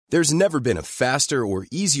There's never been a faster or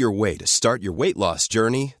easier way to start your weight loss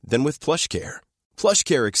journey than with PlushCare.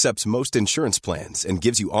 PlushCare accepts most insurance plans and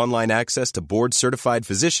gives you online access to board-certified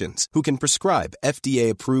physicians who can prescribe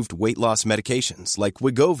FDA-approved weight loss medications like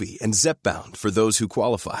Wegovy and Zepbound for those who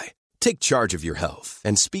qualify. Take charge of your health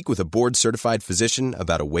and speak with a board-certified physician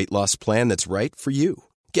about a weight loss plan that's right for you.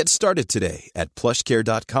 Get started today at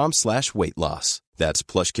plushcare.com/weight loss. That's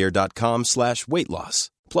plushcare.com/weight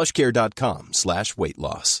loss. plushcare.com/weight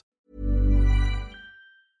loss.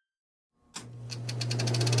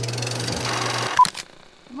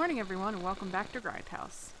 Good morning, everyone, and welcome back to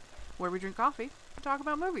Grindhouse, where we drink coffee and talk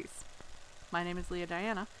about movies. My name is Leah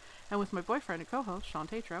Diana, and with my boyfriend and co-host, Sean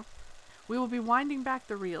Tatro, we will be winding back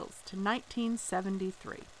the reels to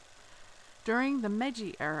 1973. During the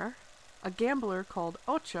Meiji era, a gambler called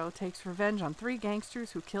Ocho takes revenge on 3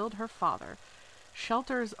 gangsters who killed her father,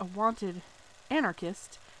 shelters a wanted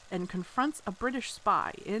anarchist, and confronts a British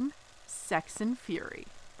spy in Sex and Fury.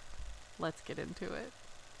 Let's get into it.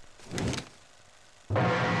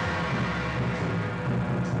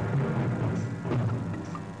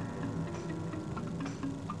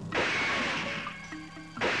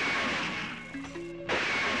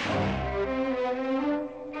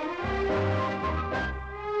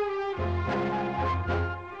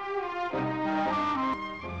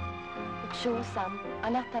 Ocho-san, あ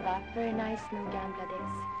なたは very nice のギャンブラーです。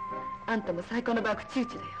あんたも最高の爆中地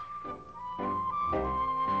だよ。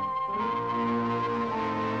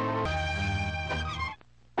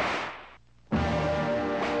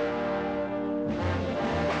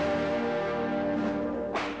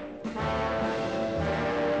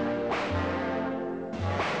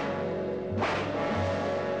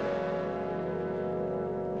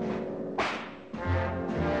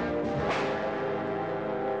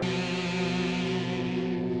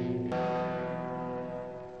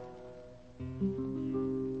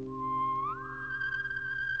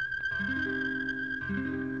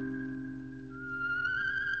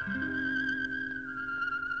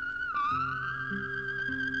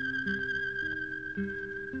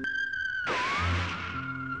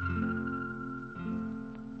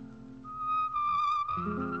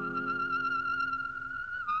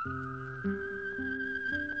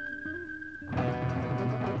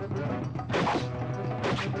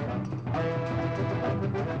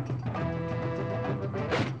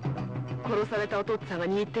殺されたお父っつぁんが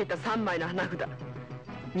握っていた3枚の花札、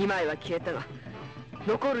2枚は消えたが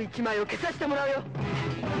残る1枚を消させてもらうよ。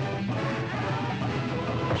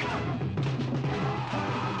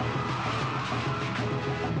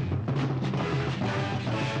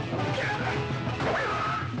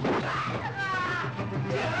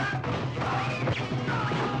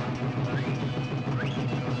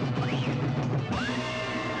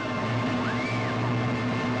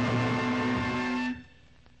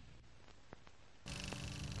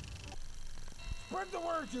Spread the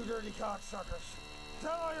word, you dirty cocksuckers.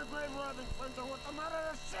 Tell all your grave robbing friends I want them out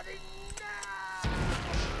of the city now!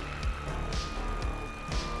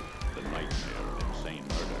 The nightmare of insane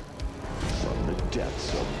murder. From the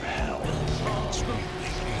depths of hell.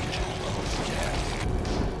 Ultimately angel of death.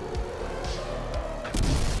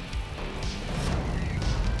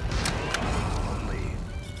 Only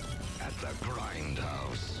at the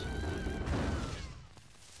Grindhouse.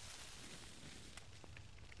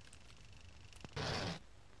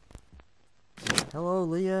 Hello,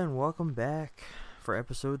 Leah, and welcome back for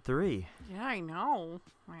episode 3. Yeah, I know.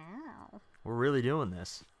 Wow. We're really doing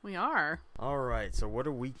this. We are. Alright, so what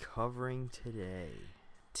are we covering today?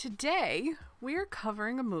 Today, we are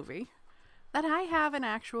covering a movie that I have an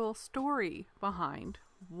actual story behind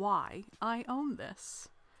why I own this.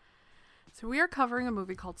 So we are covering a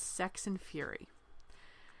movie called Sex and Fury.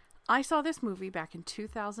 I saw this movie back in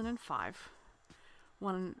 2005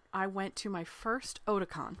 when I went to my first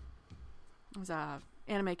Otakon. It was a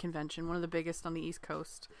anime convention, one of the biggest on the East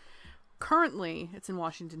Coast. Currently, it's in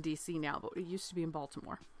Washington, D.C. now, but it used to be in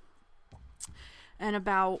Baltimore. And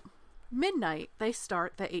about midnight, they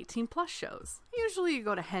start the 18-plus shows. Usually you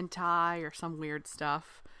go to hentai or some weird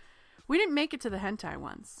stuff. We didn't make it to the hentai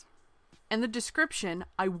ones. And the description,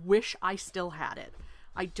 I wish I still had it.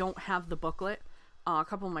 I don't have the booklet. A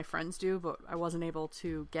couple of my friends do, but I wasn't able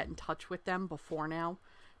to get in touch with them before now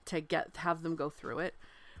to have them go through it.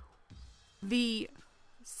 The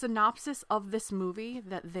synopsis of this movie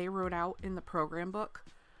that they wrote out in the program book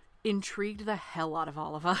intrigued the hell out of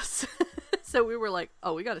all of us. So we were like,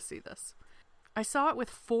 oh, we got to see this. I saw it with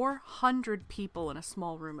 400 people in a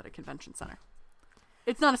small room at a convention center.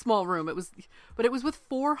 It's not a small room, but it was with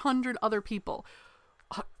 400 other people.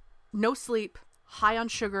 No sleep, high on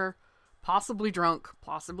sugar, possibly drunk,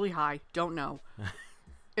 possibly high, don't know.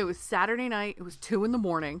 It was Saturday night. It was 2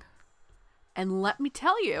 a.m. And let me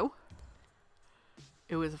tell you,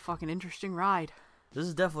 it was a fucking interesting ride. This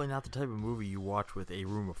is definitely not the type of movie you watch with a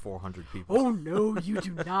room of 400 people. Oh, no, you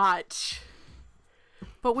do not.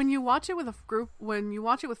 But when you watch it with when you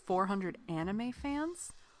watch it with 400 anime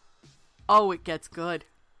fans, oh, it gets good.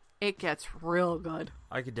 It gets real good.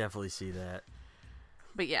 I could definitely see that.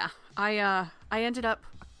 But yeah, I ended up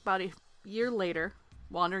about a year later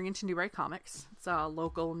wandering into New Bright Comics. It's a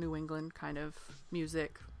local New England kind of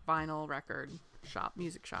music, vinyl record shop,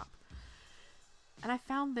 music shop. And I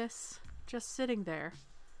found this just sitting there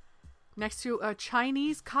next to a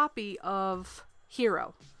Chinese copy of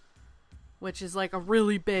Hero, which is like a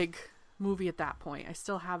really big movie at that point. I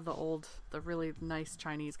still have the really nice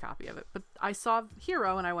Chinese copy of it. But I saw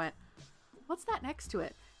Hero and I went, what's that next to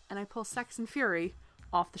it? And I pull Sex and Fury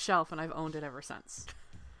off the shelf and I've owned it ever since.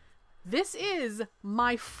 This is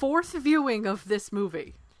my 4th viewing of this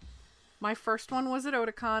movie. My first one was at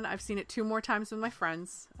Otakon. I've seen it 2 more times with my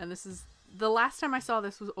friends. And this is the last time I saw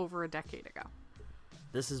this was over a decade ago.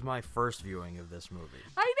 This is my first viewing of this movie.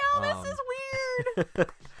 I know, this is weird.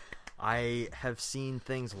 I have seen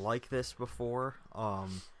things like this before,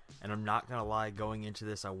 and I'm not gonna lie, going into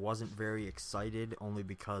this I wasn't very excited, only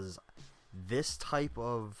because this type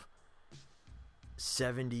of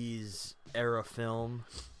 70s era film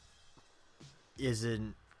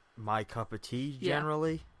isn't my cup of tea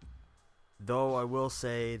generally. Though I will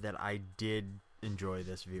say that I did enjoy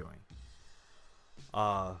this viewing.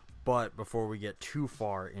 But before we get too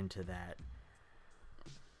far into that,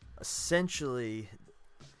 essentially,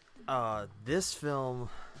 this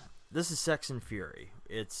is Sex and Fury.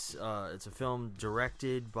 It's a film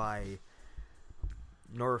directed by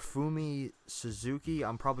Norifumi Suzuki.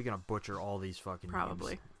 I'm probably gonna butcher all these fucking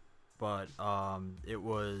names. But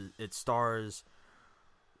it stars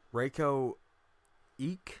Reiko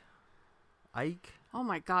Ike. Oh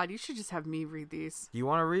my god, you should just have me read these. Do you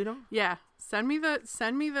want to read them? Yeah, send me the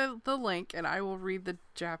link and I will read the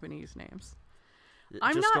Japanese names.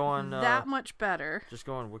 I'm just not that much better. Just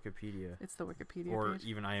go on Wikipedia. It's the Wikipedia or page.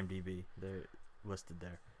 Even IMDb. They're listed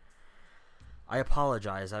there. I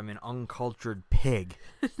apologize. I'm an uncultured pig.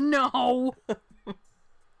 No. All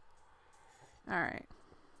right.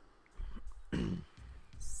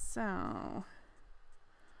 So,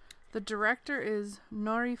 the director is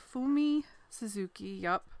Norifumi Suzuki.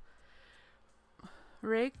 Yup.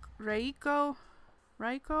 Reiko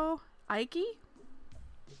Aiki?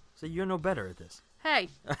 So you're no better at this. Hey.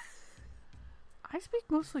 I speak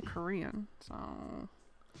mostly Korean, so...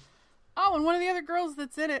 Oh, and one of the other girls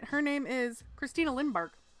that's in it, her name is Christina Lindberg.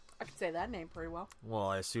 I can say that name pretty well. Well,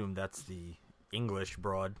 I assume that's the English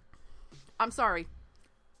broad. I'm sorry.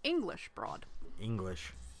 English broad.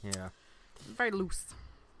 English, yeah. Very loose.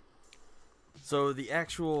 So the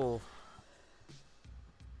actual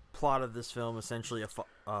plot of this film essentially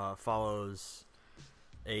follows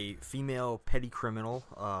a female petty criminal,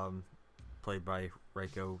 played by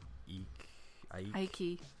Reiko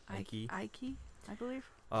Aiki, I believe.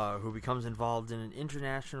 Who becomes involved in an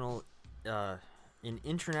international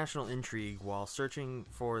intrigue while searching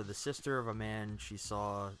for the sister of a man she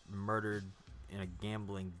saw murdered in a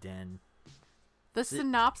gambling den. The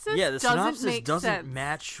synopsis doesn't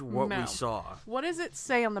match what we saw. What does it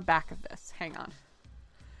say on the back of this? Hang on.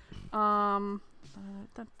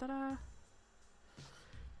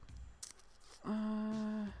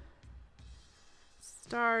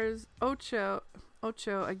 Stars Ocho,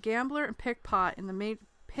 a gambler and pickpocket in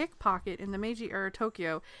the Meiji-era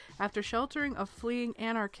Tokyo. After sheltering a fleeing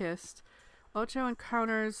anarchist, Ocho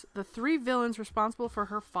encounters the 3 villains responsible for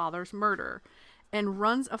her father's murder and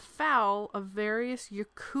runs afoul of various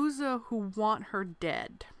Yakuza who want her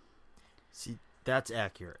dead. See, that's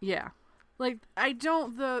accurate. Yeah. Like,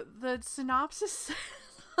 the synopsis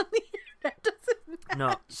on the internet doesn't match.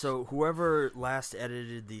 No, so whoever last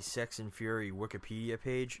edited the Sex and Fury Wikipedia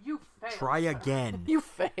page, you failed. Try again. You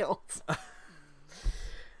failed.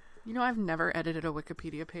 You know, I've never edited a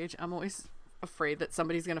Wikipedia page. I'm always afraid that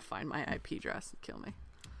somebody's going to find my IP address and kill me.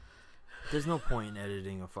 There's no point in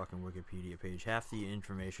editing a fucking Wikipedia page. Half the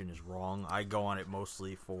information is wrong. I go on it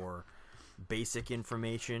mostly for basic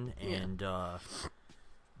information and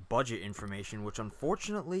budget information, which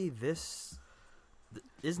unfortunately this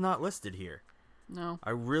is not listed here. No.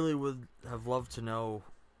 I really would have loved to know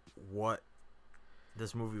what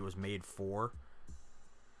this movie was made for,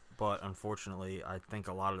 but unfortunately I think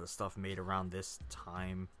a lot of the stuff made around this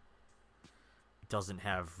time doesn't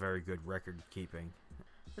have very good record keeping.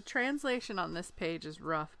 The translation on this page is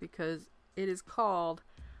rough because it is called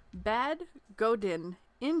Bad Godin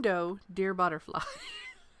Indo Deer Butterfly.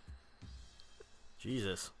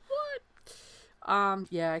 Jesus.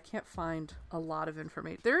 Yeah, I can't find a lot of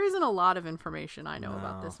information. There isn't a lot of information I know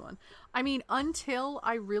about this one. I mean, until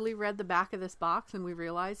I really read the back of this box and we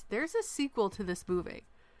realized there's a sequel to this movie.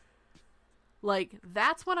 Like,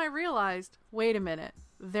 that's when I realized, wait a minute,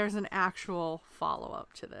 there's an actual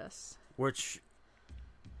follow-up to this. Which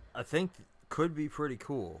I think could be pretty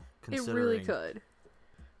cool, considering... It really could.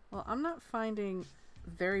 Well, I'm not finding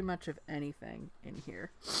very much of anything in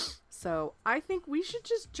here. So I think we should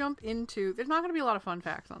just jump into... There's not going to be a lot of fun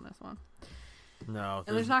facts on this one. No.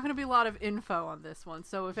 And there's not going to be a lot of info on this one.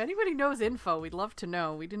 So if anybody knows info, we'd love to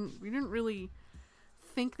know. We didn't really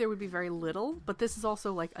think there would be very little, but this is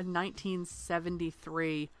also like a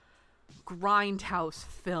 1973 grindhouse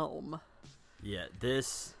film. Yeah,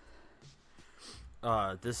 this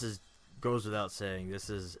is goes without saying. This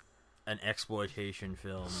is an exploitation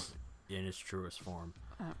film in its truest form.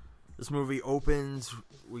 This movie opens,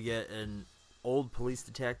 we get an old police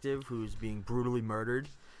detective who's being brutally murdered,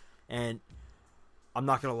 and I'm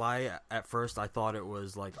not gonna lie, at first I thought it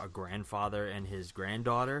was like a grandfather and his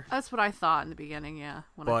granddaughter. That's what I thought in the beginning, yeah,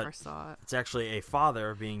 when I first saw it. It's actually a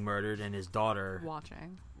father being murdered, and his daughter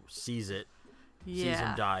watching sees him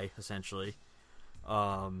die, essentially.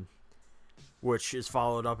 Which is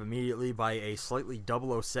followed up immediately by a slightly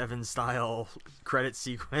 007 style credit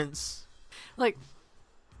sequence. Like,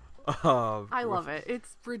 I love it.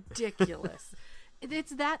 It's ridiculous.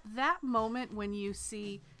 It's that moment when you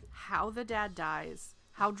see how the dad dies,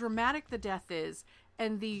 how dramatic the death is,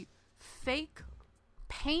 and the fake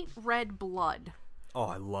paint red blood. Oh,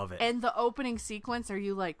 I love it. And the opening sequence, are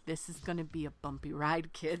you like, this is going to be a bumpy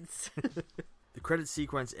ride, kids? The credit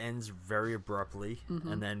sequence ends very abruptly,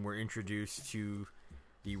 and then we're introduced to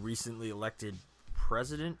the recently elected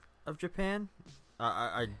president of Japan.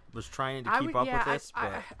 I was trying to keep up with this,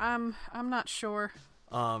 but I'm not sure.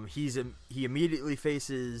 He immediately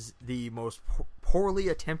faces the most poorly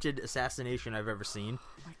attempted assassination I've ever seen.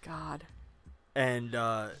 Oh my god! And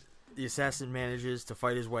the assassin manages to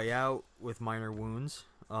fight his way out with minor wounds,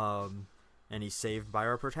 and he's saved by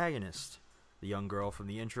our protagonist, the young girl from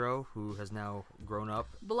the intro who has now grown up,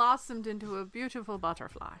 blossomed into a beautiful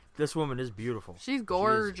butterfly. This woman is beautiful. She's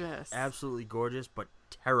gorgeous. She is absolutely gorgeous, but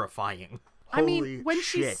terrifying. I mean, when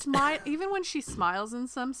shit. even when she smiles in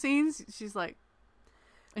some scenes, she's like,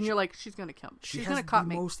 and you're like, she's gonna kill me. She's gonna cut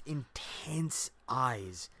me. She has the most intense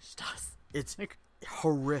eyes. She does. It's like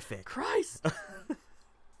horrific. Christ.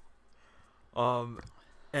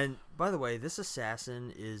 And by the way, this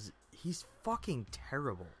assassin he's fucking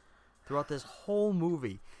terrible throughout this whole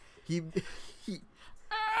movie. His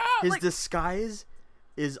disguise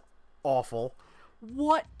is awful.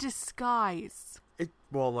 What disguise?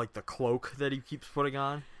 Like the cloak that he keeps putting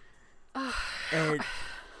on. And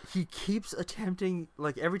he keeps attempting,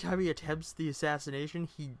 like every time he attempts the assassination,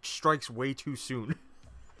 he strikes way too soon.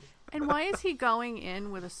 And why is he going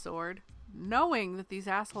in with a sword, knowing that these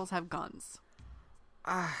assholes have guns?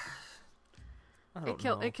 I don't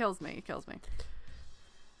know. It kills me. It kills me.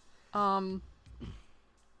 I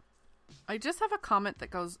just have a comment that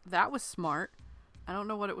goes, that was smart. I don't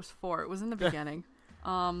know what it was for. It was in the beginning.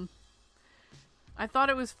 I thought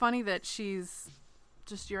it was funny that she's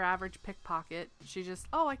just your average pickpocket. She just,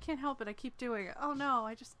 I can't help it. I keep doing it. Oh no,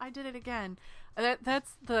 I did it again.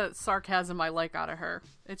 That's the sarcasm I like out of her.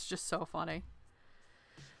 It's just so funny.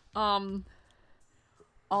 All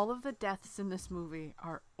of the deaths in this movie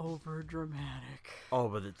are over dramatic. Oh,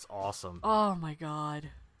 but it's awesome. Oh my god.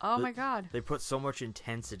 My god. They put so much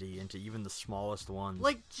intensity into even the smallest ones.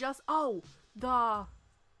 Like the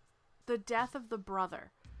death of the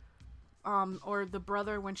brother. Or the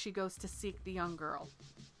brother when she goes to seek the young girl.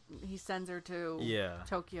 He sends her to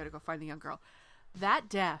Tokyo to go find the young girl. That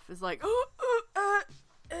death is like,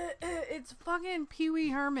 it's fucking Pee Wee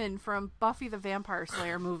Herman from Buffy the Vampire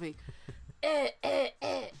Slayer movie.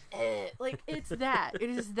 Like, it's that.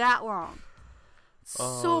 It is that long.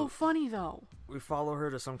 So funny, though. We follow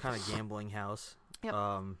her to some kind of gambling house. Yep.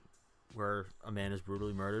 Where a man is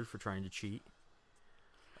brutally murdered for trying to cheat.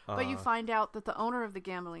 But you find out that the owner of the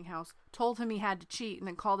gambling house told him he had to cheat and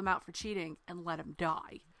then called him out for cheating and let him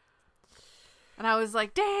die. And I was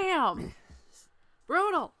like, damn!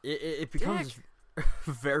 Brutal! It becomes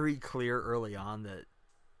very clear early on that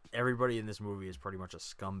everybody in this movie is pretty much a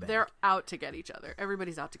scumbag. They're out to get each other.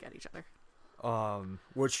 Everybody's out to get each other.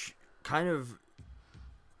 Which kind of,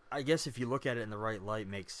 I guess if you look at it in the right light,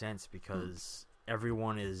 makes sense because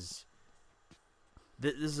everyone is...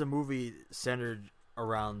 This is a movie centered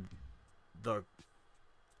around the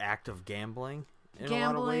act of gambling in a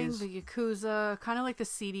lot of ways. The Yakuza, kind of like the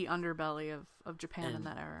seedy underbelly of Japan in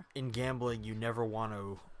that era. In gambling, you never want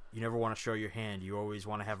to you never want to show your hand. You always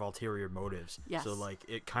want to have ulterior motives. Yes. So, like,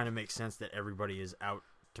 it kind of makes sense that everybody is out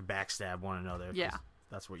to backstab one another. 'cause Yeah.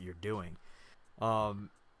 That's what you're doing.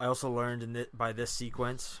 I also learned by this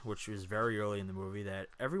sequence, which was very early in the movie, that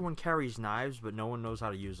everyone carries knives, but no one knows how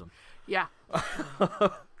to use them. Yeah.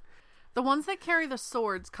 The ones that carry the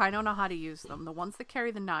swords kind of know how to use them. The ones that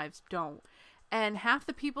carry the knives don't. And half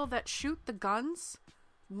the people that shoot the guns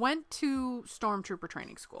went to stormtrooper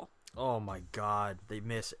training school. Oh my god, they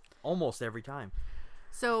miss almost every time.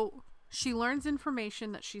 So she learns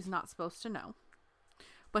information that she's not supposed to know.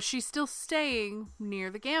 But she's still staying near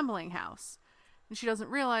the gambling house. And she doesn't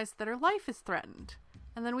realize that her life is threatened.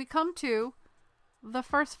 And then we come to the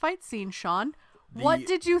first fight scene, Sean. What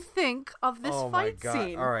did you think of this fight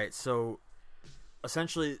scene? All right, so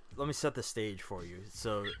essentially, let me set the stage for you.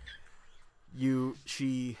 So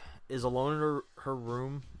she is alone in her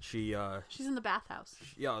room. She's in the bathhouse.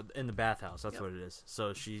 Yeah, in the bathhouse. That's what it is.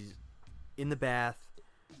 So she's in the bath,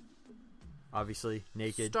 obviously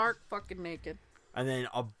naked. Stark fucking naked. And then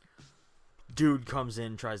a dude comes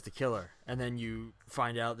in, tries to kill her, and then you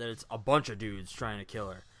find out that it's a bunch of dudes trying to kill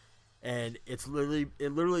her. And it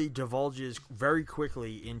literally divulges very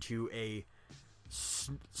quickly into a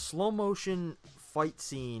slow motion fight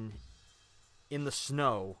scene in the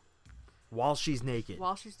snow while she's naked.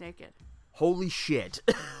 Holy shit.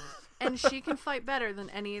 And she can fight better than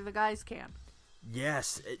any of the guys can.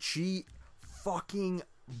 Yes, she fucking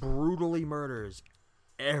brutally murders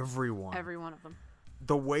everyone. Every one of them.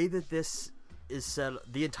 The way that this is set,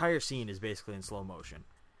 the entire scene is basically in slow motion.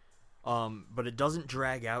 But it doesn't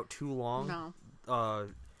drag out too long. No.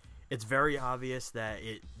 It's very obvious that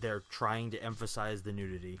they're trying to emphasize the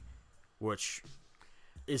nudity, which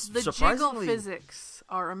is surprisingly... The jiggle physics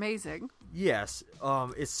are amazing. Yes.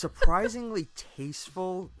 It's surprisingly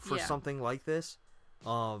tasteful for something like this.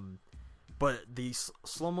 But the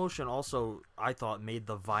slow motion also, I thought, made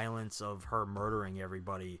the violence of her murdering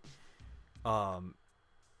everybody...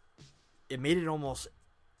 it made it almost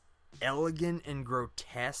elegant and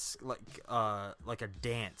grotesque, like a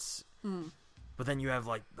dance. But then you have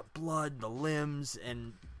like the blood, the limbs,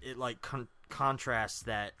 and it like contrasts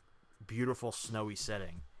that beautiful snowy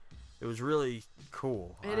setting. It was really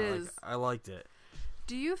cool. It is. I liked it.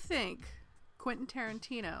 Do you think Quentin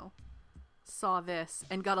Tarantino saw this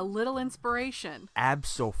and got a little inspiration?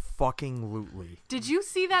 Abso-fucking-lutely. Did you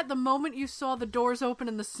see that the moment you saw the doors open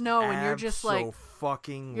in the snow and you're just like...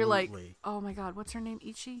 Abso-fucking-lutely. You're like, oh my god, what's her name?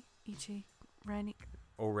 Ichi?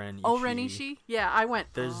 Oren Ishii? Yeah, I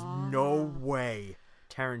went... There's no way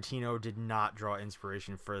Tarantino did not draw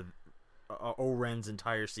inspiration for Oren's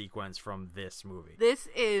entire sequence from this movie. This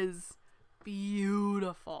is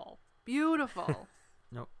beautiful. Beautiful.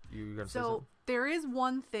 Nope, you gotta say something. So, there is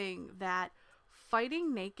one thing that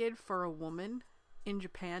fighting naked for a woman in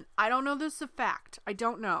Japan, I don't know this is a fact. I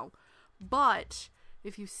don't know. But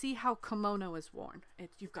if you see how kimono is worn,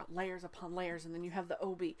 you've got layers upon layers, and then you have the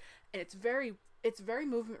obi, and it's very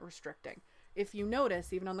movement restricting. If you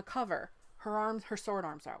notice, even on the cover, her sword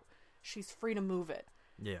arm's out. She's free to move it.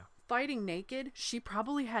 Yeah. Fighting naked, she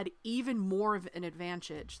probably had even more of an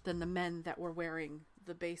advantage than the men that were wearing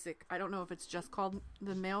the basic, I don't know if it's just called,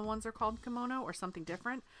 the male ones are called kimono or something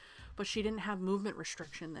different, but she didn't have movement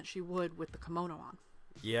restriction that she would with the kimono on.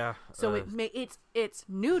 Yeah. So it's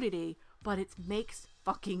nudity, but it makes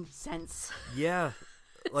fucking sense. Yeah.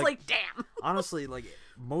 It's like damn. Honestly, like,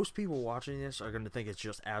 most people watching this are going to think it's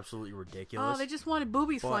just absolutely ridiculous. Oh, they just wanted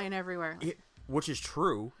boobies flying everywhere. Which is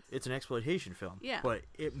true. It's an exploitation film. Yeah. But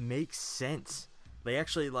it makes sense. They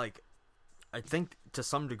actually, like, I think to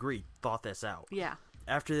some degree thought this out. Yeah.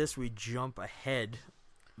 After this, we jump ahead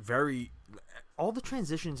all the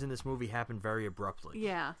transitions in this movie happen very abruptly.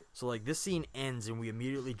 Yeah. So, like, this scene ends and we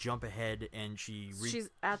immediately jump ahead and she's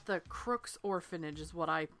at the Crooks Orphanage is what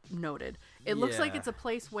I noted. It looks like it's a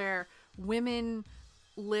place where women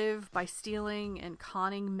live by stealing and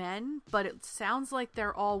conning men, but it sounds like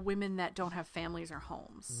they're all women that don't have families or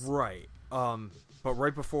homes. Right. But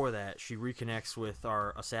right before that, she reconnects with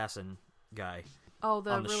our assassin guy. Oh,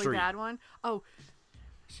 the really street. Bad one? Oh,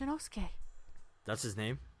 Shinosuke. That's his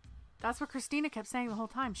name? That's what Christina kept saying the whole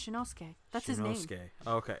time. Shinosuke. That's his name.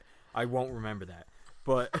 Okay. I won't remember that.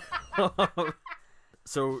 But,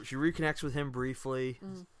 so she reconnects with him briefly.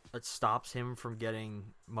 It stops him from getting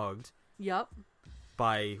mugged. Yep.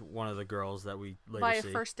 By one of the girls that we later see. By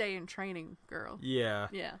a first day in training girl. Yeah.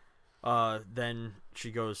 Yeah. Then she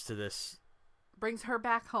goes to this... Brings her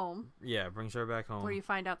back home. Yeah, brings her back home. Where you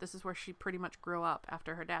find out this is where she pretty much grew up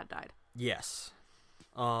after her dad died. Yes.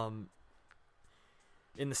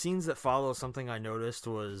 In the scenes that follow, something I noticed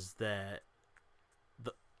was that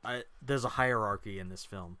there's a hierarchy in this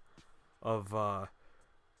film. of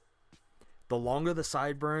the longer the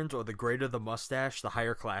sideburns or the greater the mustache, the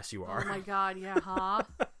higher class you are. Oh my god, yeah, huh?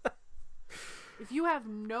 If you have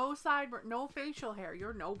no sideburn, no facial hair,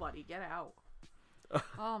 you're nobody. Get out.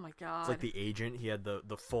 Oh my god. It's like the agent. He had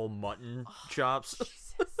the full mutton chops.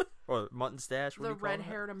 Jesus. Or mutton stash. What The do you call it?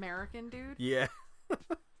 red-haired American dude Yeah.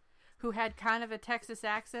 who had kind of a Texas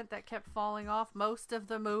accent that kept falling off most of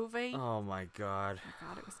the movie. Oh my god. Oh my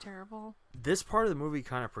god, it was terrible. This part of the movie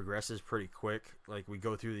kind of progresses pretty quick. Like, we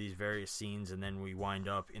go through these various scenes, and then we wind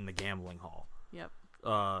up in the gambling hall. Yep.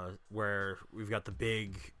 Where we've got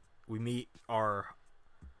we meet our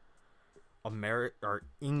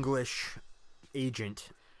English agent.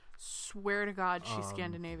 Swear to God, she's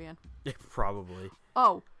Scandinavian. Probably.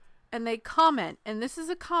 Oh, and they comment, and this is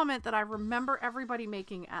a comment that I remember everybody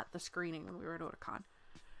making at the screening when we were at Otakon.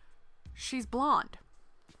 She's blonde.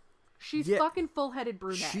 She's fucking full-headed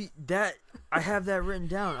brunette. I have that written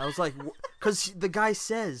down. I was like, because the guy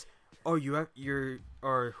says, "Oh,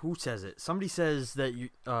 or who says it? Somebody says that you,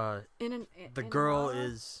 the girl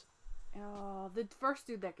is." Oh, the first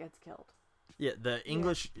dude that gets killed. Yeah, the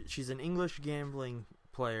English. Yeah. She's an English gambling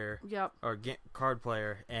player. Yep. Or card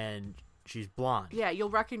player, and she's blonde. Yeah, you'll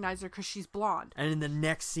recognize her because she's blonde. And in the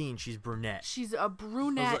next scene, she's brunette. She's a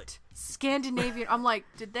brunette Scandinavian. I'm like,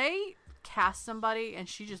 did they cast somebody and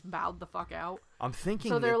she just bowed the fuck out? I'm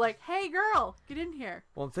thinking. So they're like, "Hey, girl, get in here."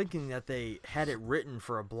 Well, I'm thinking that they had it written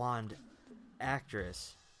for a blonde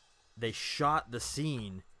actress. They shot the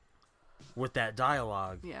scene with that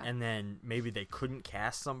dialogue, and then maybe they couldn't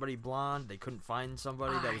cast somebody blonde. They couldn't find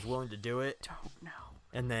somebody that was willing to do it. Don't know.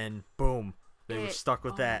 And then, boom, they were stuck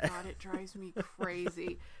with that. Oh my god, it drives me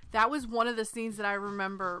crazy. That was one of the scenes that I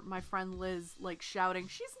remember my friend Liz, like, shouting,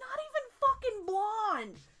 "She's not even fucking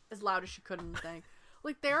blonde!" as loud as she could in the thing.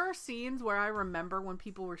 Like, there are scenes where I remember when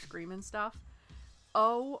people were screaming stuff.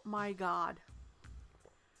 Oh my god.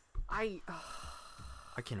 I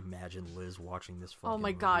can imagine Liz watching this fucking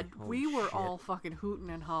movie. God, we were all fucking hooting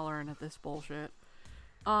and hollering at this bullshit.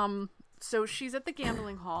 So she's at the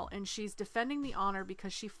gambling hall, and she's defending the honor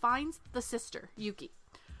because she finds the sister, Yuki.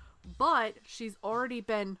 But she's already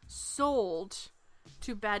been sold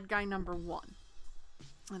to bad guy number 1.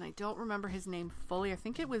 And I don't remember his name fully. I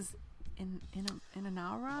think it was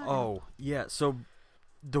Inanara? Oh, yeah. So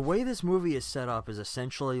the way this movie is set up is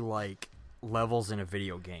essentially like levels in a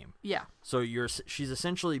video game. Yeah. So she's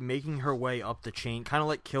essentially making her way up the chain, kind of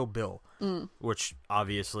like Kill Bill, which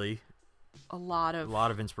obviously a lot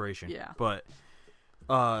of inspiration. Yeah. But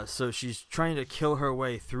so she's trying to kill her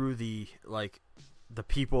way through the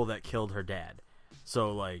people that killed her dad.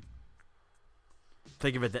 So like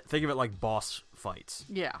think of it like boss fights.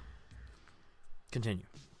 Yeah. Continue.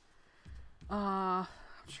 I'm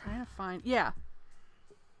trying to find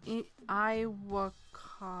Iwakata.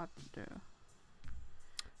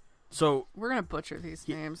 So we're gonna butcher these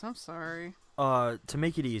names. I'm sorry. To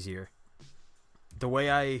make it easier, the way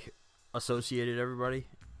I associated everybody,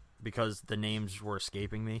 because the names were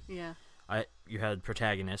escaping me. Yeah. You had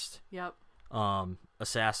protagonist. Yep.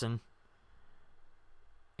 Assassin.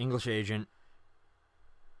 English agent.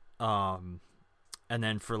 And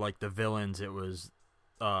then for like the villains, it was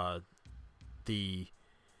the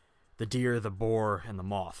deer, the boar, and the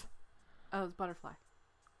moth. Oh, it was butterfly.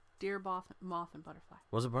 Deer, moth, and butterfly.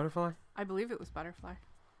 Was it butterfly? I believe it was butterfly.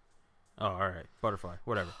 Oh, all right, butterfly,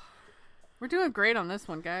 whatever. We're doing great on this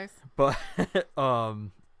one, guys. But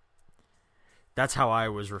that's how I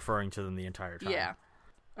was referring to them the entire time. Yeah.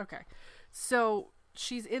 Okay. So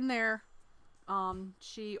she's in there.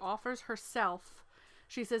 She offers herself.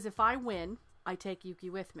 She says, "If I win, I take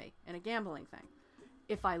Yuki with me in a gambling thing.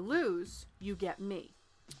 If I lose, you get me."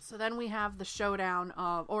 So then we have the showdown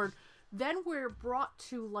then we're brought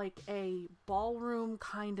to like a ballroom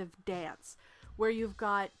kind of dance where you've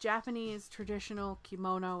got Japanese traditional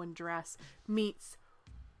kimono and dress meets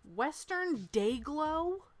Western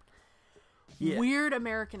dayglow, weird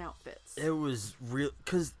American outfits. It was real,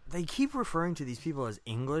 because they keep referring to these people as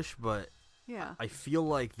English, but yeah, I feel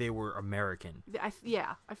like they were American. I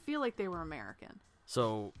feel like they were American.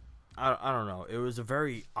 So I don't know. It was a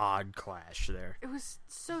very odd clash there. It was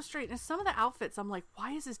so strange. And some of the outfits, I'm like,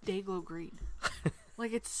 why is this dayglow green?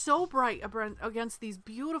 Like, it's so bright against these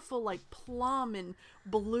beautiful, like, plum and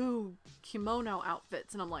blue kimono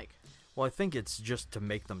outfits. And I'm like... Well, I think it's just to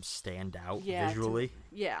make them stand out visually.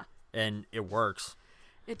 Yeah. And it works.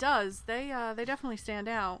 It does. They definitely stand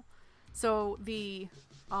out. So the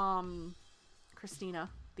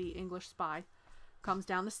Christina, the English spy, comes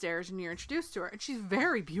down the stairs and you're introduced to her, and she's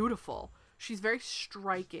very beautiful. She's very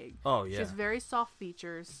striking. Oh, yeah. She has very soft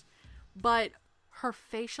features, but her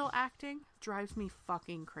facial acting drives me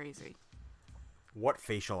fucking crazy. What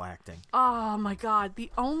facial acting? Oh my god,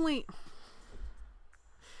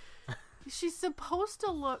 she's supposed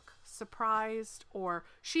to look surprised, or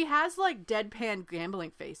she has like deadpan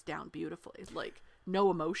gambling face down beautifully, like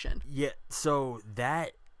no emotion. Yeah, so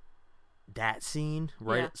that scene,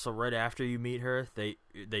 right? Yeah. So right after you meet her,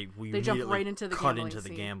 we jump right into the cut gambling into the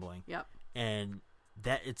scene. gambling. Yep. And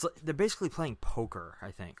that it's like they're basically playing poker,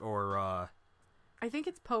 I think, or I think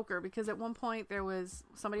it's poker, because at one point there was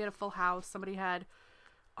somebody had a full house, somebody had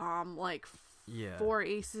like yeah, 4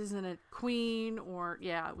 aces and a queen, or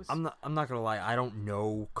it was. I'm not gonna lie, I don't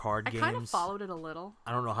know card games. I kind of followed it a little.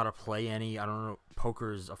 I don't know how to play any. I don't know.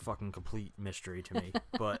 Poker is a fucking complete mystery to me.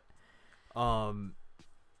 But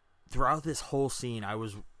throughout this whole scene, I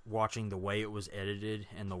was watching the way it was edited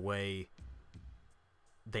and the way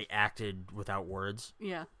they acted without words.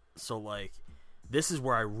 Yeah. So like, this is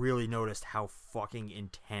where I really noticed how fucking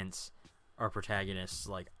intense our protagonists'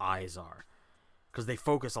 like eyes are, because they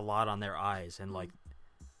focus a lot on their eyes and like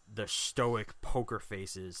the stoic poker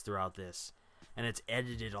faces throughout this, and it's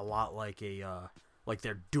edited a lot like like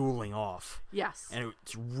they're dueling off. Yes. And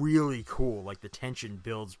it's really cool. Like the tension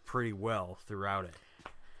builds pretty well throughout it.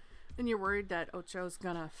 And you're worried that Ocho's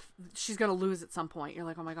she's gonna lose at some point. You're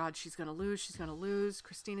like, oh my god, she's gonna lose.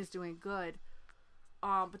 Christina's doing good.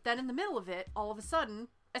 But then in the middle of it, all of a sudden,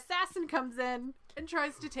 Assassin comes in and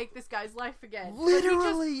tries to take this guy's life again.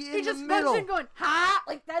 Literally he just runs in going, ha!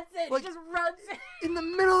 Like, that's it. Like, he just runs in the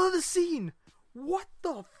middle of the scene. What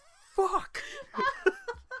the fuck?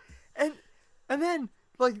 and then,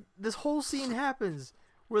 like, this whole scene happens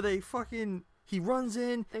where he runs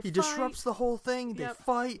in, he disrupts the whole thing, they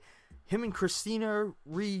fight. Him and Christina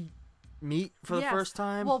re-meet for the first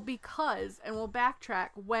time. Well, because, and we'll backtrack,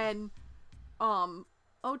 when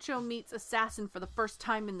Ocho meets Assassin for the first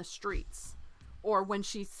time in the streets, or when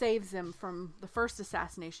she saves him from the first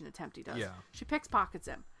assassination attempt he does, she pickpockets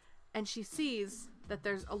him, and she sees that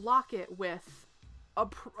there's a locket with a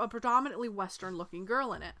predominantly Western-looking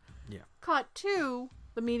girl in it. Yeah. Cut to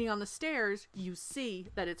the meeting on the stairs, you see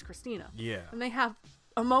that it's Christina. Yeah. And they have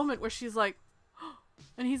a moment where she's like,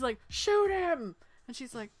 and he's like, shoot him! And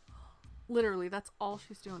she's like, literally, that's all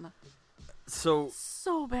she's doing. So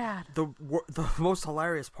bad. The most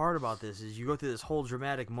hilarious part about this is you go through this whole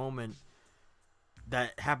dramatic moment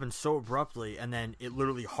that happens so abruptly, and then it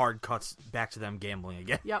literally hard cuts back to them gambling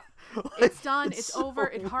again. Yep. Like, it's done. It's so over.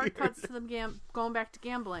 It hard weird. cuts to them going back to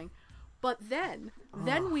gambling. But then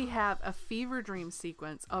we have a fever dream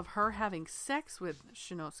sequence of her having sex with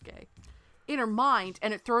Shinosuke in her mind,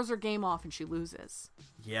 and it throws her game off and she loses.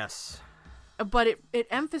 Yes. But it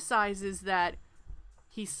emphasizes that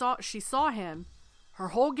she saw him, her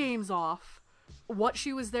whole game's off, what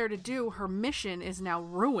she was there to do, her mission is now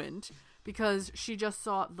ruined because she just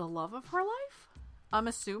saw the love of her life. I'm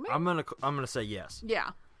assuming. I'm gonna say yes.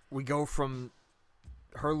 Yeah. We go from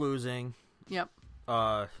her losing. Yep.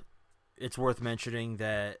 It's worth mentioning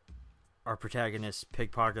that our protagonist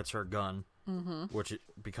pickpockets her gun, which it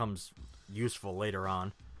becomes useful later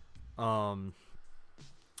on. And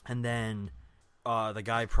then the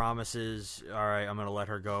guy promises, all right, I'm going to let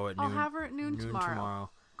her go at noon. I'll have her at noon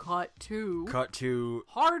tomorrow. Cut to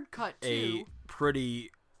a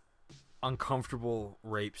pretty uncomfortable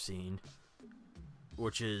rape scene,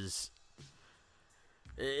 which is...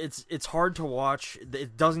 It's hard to watch.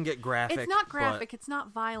 It doesn't get graphic. It's not graphic. It's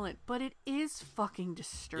not violent, but it is fucking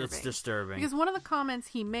disturbing. It's disturbing. Because one of the comments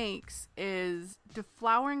he makes is,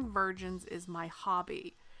 deflowering virgins is my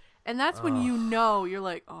hobby. And that's when you know, you're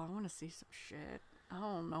like, oh, I want to see some shit. I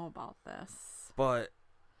don't know about this. But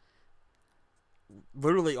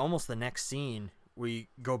literally almost the next scene, we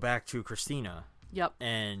go back to Christina. Yep.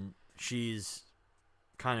 And she's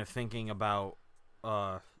kind of thinking about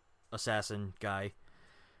assassin guy.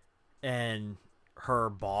 And her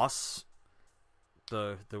boss,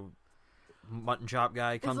 the mutton chop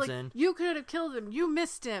guy, comes like, in. You could have killed him. You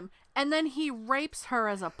missed him. And then he rapes her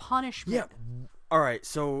as a punishment. Yeah. All right.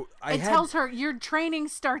 So tells her your training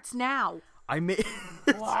starts now. I made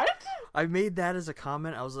what? I made that as a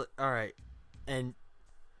comment. I was like, all right, and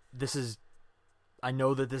this is. I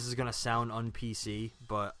know that this is gonna sound un-PC,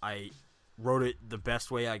 but I wrote it the best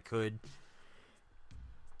way I could.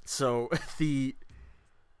 So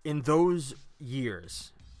in those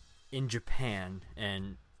years, in Japan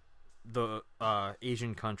and the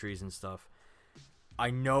Asian countries and stuff, I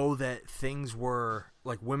know that things were,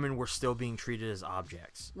 like, women were still being treated as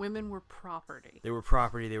objects. Women were property. They were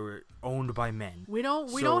property. They were owned by men. We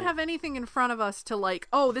don't have anything in front of us to, like,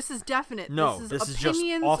 oh, this is definite. No, this is just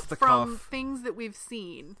off the from cuff. Things that we've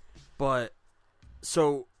seen. But,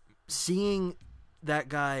 so, seeing that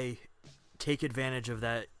guy take advantage of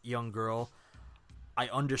that young girl, I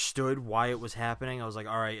understood why it was happening. I was like,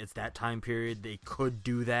 all right, it's that time period. They could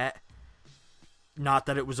do that. Not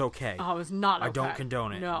that it was okay. Oh, it was not okay. I don't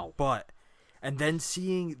condone it. No. But, and then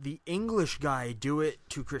seeing the English guy do it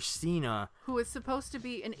to Christina, who is supposed to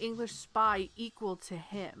be an English spy equal to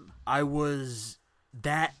him.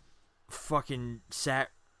 That fucking sat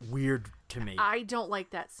weird to me. I don't like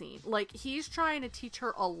that scene. Like, he's trying to teach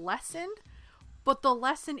her a lesson, but the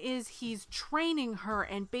lesson is he's training her,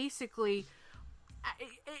 and basically,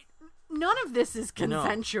 none of this is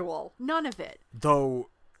consensual. No. None of it. Though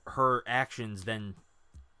her actions then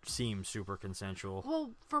seem super consensual.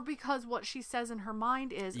 Well, because what she says in her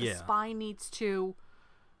mind is a spy needs to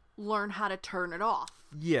learn how to turn it off.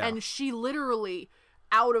 Yeah. And she literally,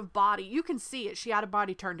 out of body, you can see it, she out of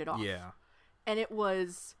body turned it off. Yeah. And it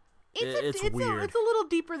was... It's weird. It's a little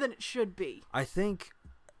deeper than it should be.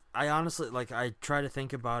 I honestly, like, I try to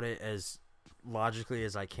think about it as logically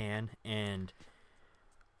as I can, and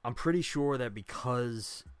I'm pretty sure that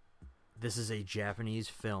because this is a Japanese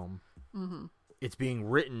film, it's being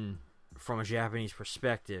written from a Japanese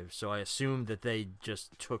perspective, so I assume that they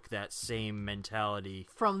just took that same mentality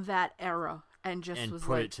from that era and was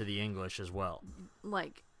put it to the English as well.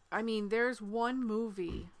 Like, I mean, there's one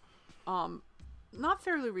movie, not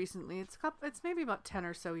fairly recently, it's maybe about 10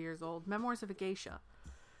 or so years old, Memoirs of a Geisha.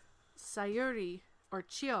 Sayuri, or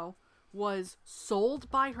Chio, was sold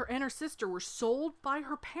by her, and her sister were sold by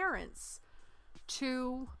her parents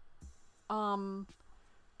to,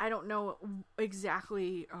 I don't know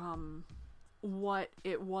exactly what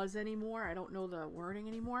it was anymore. I don't know the wording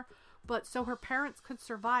anymore. But so her parents could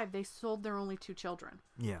survive. They sold their only 2 children.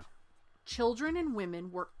 Yeah. Children and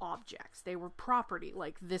women were objects. They were property.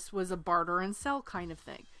 Like, this was a barter and sell kind of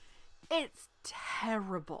thing. It's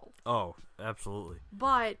terrible. Oh, absolutely.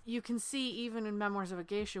 But you can see even in Memoirs of a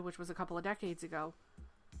Geisha, which was a couple of decades ago,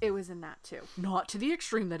 it was in that too. Not to the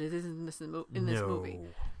extreme that it is in this movie.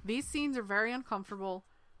 These scenes are very uncomfortable.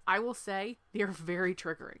 I will say they are very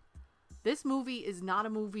triggering. This movie is not a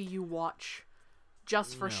movie you watch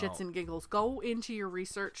just for shits and giggles. Go into your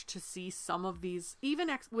research to see some of these, even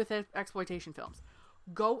with exploitation films.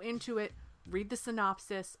 Go into it, read the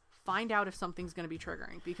synopsis, find out if something's going to be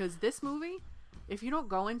triggering. Because this movie, if you don't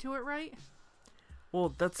go into it right,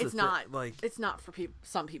 well, it's not for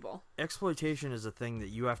some people. Exploitation is a thing that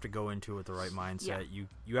you have to go into with the right mindset. Yeah.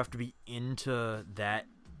 You have to be into that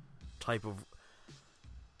type of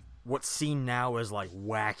what's seen now as like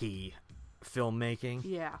wacky filmmaking.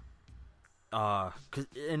 Yeah.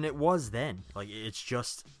 And it was then. Like, it's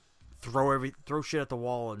just throw shit at the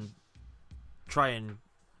wall and try and...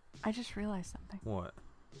 I just realized something. What?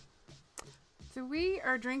 So we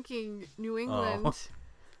are drinking New England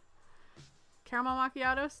caramel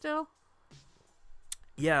macchiato still?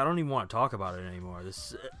 Yeah, I don't even want to talk about it anymore.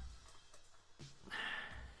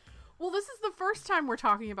 Well, this is the first time we're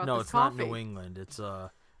talking about this coffee. No, it's not New England. It's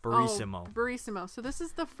Barissimo. Oh, Barissimo. So this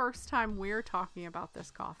is the first time we're talking about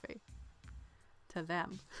this coffee. To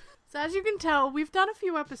them. So as you can tell, we've done a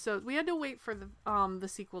few episodes. We had to wait for the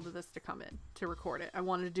sequel to this to come in to record it. I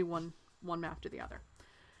wanted to do one after the other.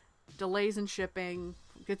 Delays in shipping.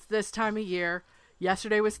 It's this time of year.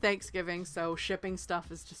 Yesterday was Thanksgiving, so shipping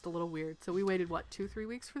stuff is just a little weird. So we waited, 2-3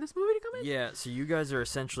 weeks for this movie to come in? Yeah, so you guys are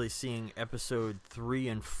essentially seeing episode 3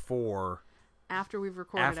 and 4 after we've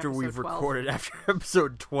recorded after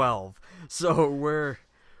episode 12. So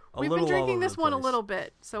we've been drinking this one a little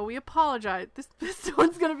bit, so we apologize. This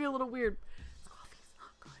one's going to be a little weird. This coffee's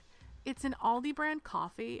not good. It's an Aldi brand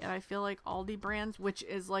coffee, and I feel like Aldi brands, which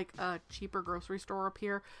is like a cheaper grocery store up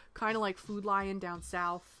here, kind of like Food Lion down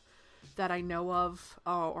south that I know of,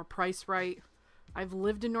 or Price Right. I've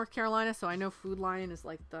lived in North Carolina, so I know Food Lion is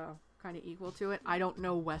like the kind of equal to it. I don't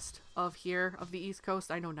know west of here, of the East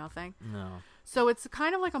Coast. I know nothing. No. So it's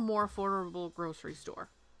kind of like a more affordable grocery store.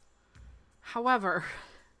 However...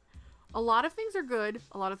 a lot of things are good.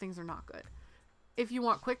 A lot of things are not good. If you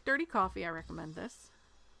want quick, dirty coffee, I recommend this.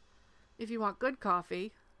 If you want good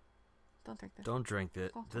coffee, don't drink this. Don't drink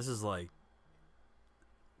it. This is like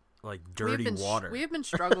dirty water. We have been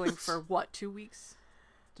struggling for 2 weeks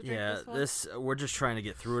to drink this one? We're just trying to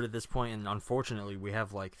get through it at this point, and unfortunately, we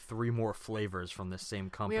have 3 more flavors from this same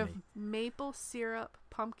company. We have maple syrup,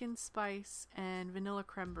 pumpkin spice, and vanilla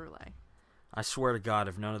creme brulee. I swear to God,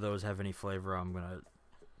 if none of those have any flavor, I'm gonna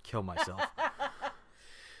kill myself.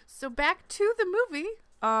 So back to the movie.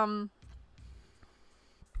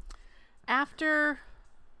 After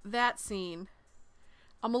that scene,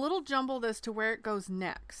 I'm a little jumbled as to where it goes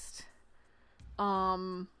next.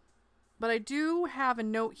 But I do have a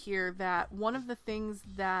note here that one of the things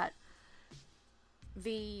that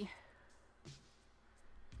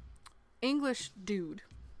English dude,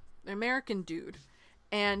 American dude,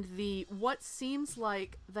 and what seems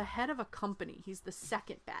like the head of a company. He's the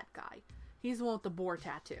second bad guy. He's the one with the boar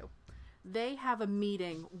tattoo. They have a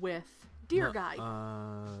meeting with Deer Guy.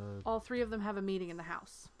 All three of them have a meeting in the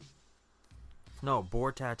house. No,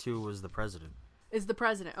 boar tattoo was the president. Is the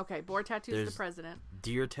president. Okay, boar tattoo is the president.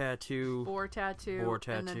 Deer tattoo. Boar tattoo.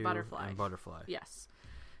 And then butterfly. And butterfly. Yes.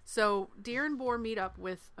 So Deer and Boar meet up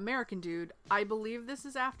with American Dude. I believe this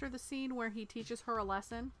is after the scene where he teaches her a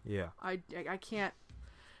lesson. Yeah. I can't.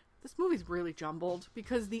 This movie's really jumbled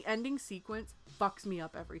because the ending sequence fucks me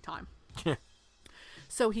up every time.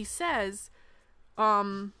 So he says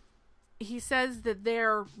that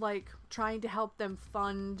they're like trying to help them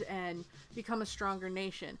fund and become a stronger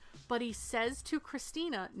nation. But he says to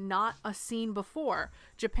Christina, not a scene before,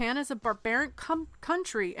 Japan is a barbaric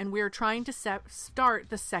country and we are trying to start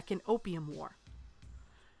the second Opium War.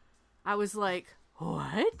 I was like,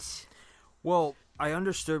 what? Well, I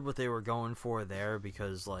understood what they were going for there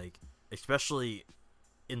because, like, especially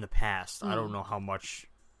in the past, I don't know how much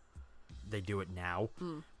they do it now,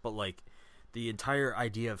 but, like, the entire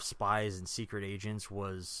idea of spies and secret agents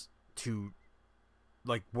was to,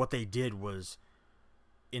 like, what they did was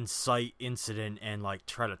incite incident and, like,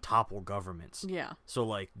 try to topple governments. Yeah. So,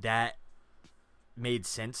 like, that made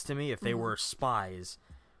sense to me. If they were spies,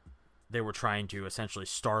 they were trying to essentially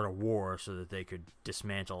start a war so that they could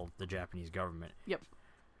dismantle the Japanese government. Yep.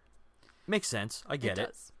 Makes sense. I get it.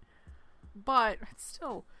 Does. But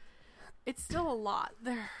it's still a lot.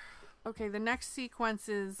 Okay, the next sequence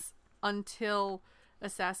is until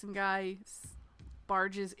Assassin Guy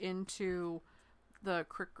barges into the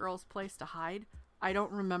Crick Girl's place to hide. I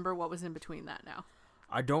don't remember what was in between that now.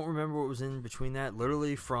 I don't remember what was in between that.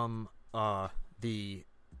 Literally from the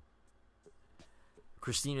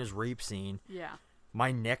Christina's rape scene. Yeah.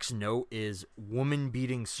 My next note is woman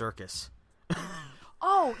beating circus.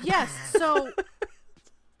 Oh, yes. So...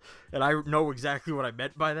 And I know exactly what I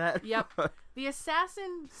meant by that. Yep. The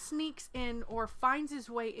assassin sneaks in or finds his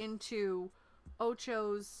way into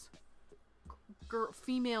Ocho's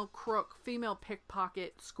female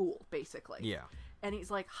pickpocket school, basically. Yeah. And he's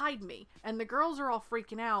like, hide me. And the girls are all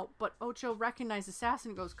freaking out, but Ocho recognizes the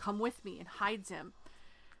assassin and goes, come with me, and hides him.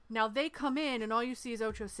 Now they come in, and all you see is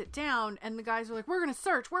Ocho sit down, and the guys are like, we're going to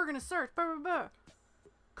search, blah, blah, blah.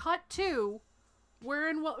 Cut to, we're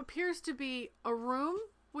in what appears to be a room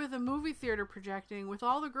with a movie theater projecting with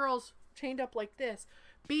all the girls chained up like this,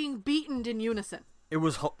 being beaten in unison. It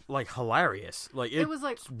was like hilarious. Like it was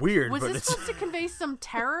like it's weird. Was but this supposed to convey some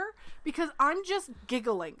terror? Because I'm just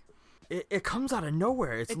giggling. It comes out of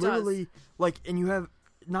nowhere. It's literally like, and you have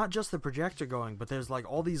not just the projector going, but there's like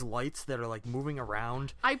all these lights that are like moving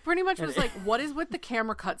around. I pretty much was like, what is with the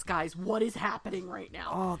camera cuts, guys? What is happening right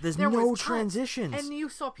now? Oh, there no transitions. And you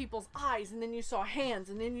saw people's eyes, and then you saw hands,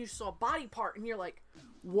 and then you saw a body part, and you're like,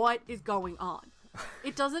 what is going on?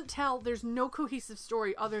 It doesn't tell, there's no cohesive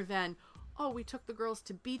story other than, oh, we took the girls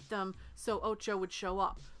to beat them so Ocho would show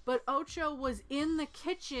up. But Ocho was in the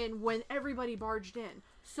kitchen when everybody barged in.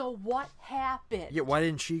 So what happened? Yeah, why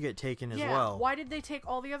didn't she get taken as well? Why did they take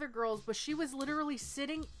all the other girls? But she was literally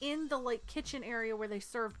sitting in the like kitchen area where they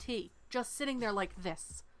serve tea, just sitting there like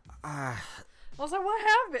this. I was like, what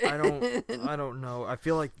happened? I don't know. I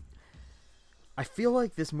feel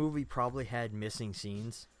like this movie probably had missing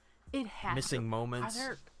scenes. It had missing moments.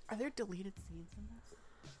 Are there deleted scenes in this?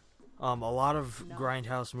 A lot of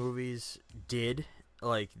Grindhouse movies did.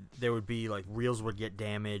 Like, there would be like reels would get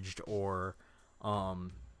damaged, or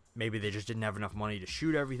maybe they just didn't have enough money to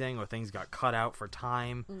shoot everything, or things got cut out for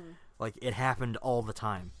time. Like, it happened all the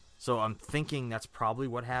time. So I'm thinking that's probably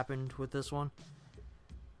what happened with this one,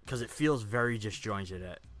 because it feels very disjointed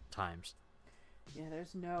at times. Yeah,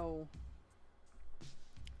 there's no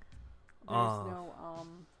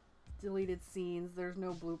deleted scenes, there's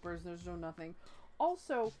no bloopers, there's no nothing.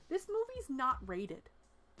 Also, this movie's not rated.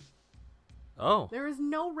 Oh. There is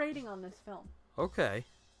no rating on this film. Okay.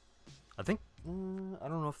 I think I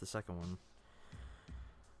don't know if the second one.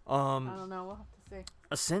 I don't know, we'll have to see.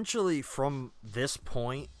 Essentially, from this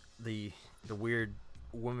point, the weird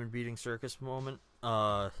woman beating circus moment,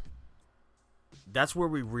 that's where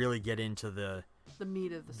we really get into the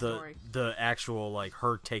meat of the story. The actual, like,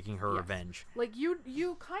 her taking her revenge. Like,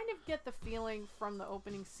 you kind of get the feeling from the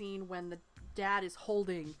opening scene when the dad is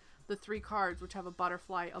holding the 3 cards, which have a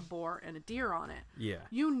butterfly, a boar, and a deer on it. Yeah.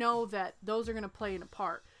 You know that those are going to play in a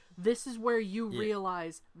part. This is where you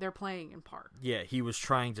realize they're playing in part. Yeah, he was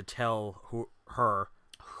trying to tell her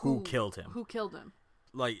who killed him. Who killed him.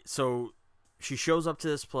 Like, so she shows up to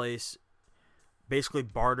this place, basically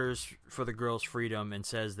barters for the girl's freedom, and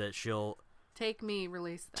says that she'll Take me,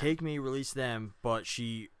 release them. Take me, release them. But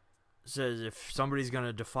she says if somebody's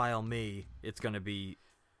gonna defile me, it's gonna be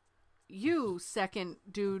you, second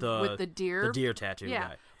dude with the deer tattoo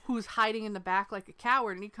guy, who's hiding in the back like a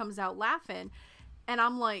coward, and he comes out laughing. And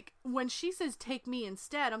I'm like, when she says take me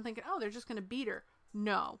instead, I'm thinking, oh, they're just gonna beat her.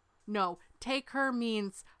 No, take her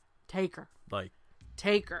means take her. Like,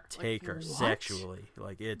 take her. Take her what? Sexually.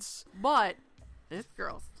 Like, it's... But this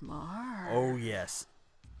girl's smart. Oh, yes.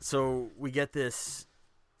 So we get this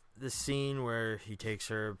scene where he takes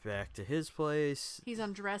her back to his place. He's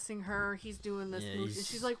undressing her. He's doing this move. And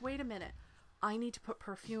she's like, wait a minute. I need to put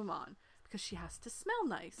perfume on because she has to smell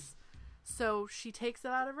nice. So she takes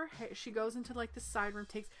it out of her hair. She goes into like the side room,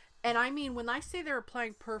 and I mean, when I say they're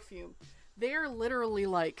applying perfume, they are literally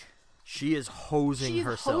like... She is hosing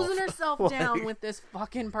herself. She's hosing herself like, down with this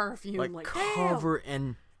fucking perfume. Like cover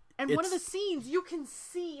damn. And one of the scenes, you can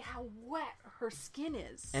see how wet her skin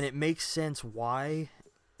is. And it makes sense why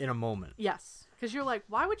in a moment. Yes. Because you're like,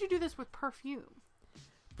 why would you do this with perfume?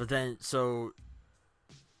 But then, so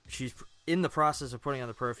she's in the process of putting on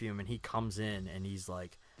the perfume, and he comes in, and he's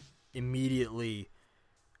like, immediately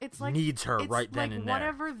needs her right then and there.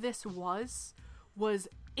 Whatever this was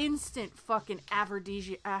instant fucking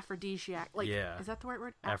aphrodisiac. Like, yeah. Is that the right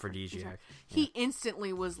word? Aphrodisiac. He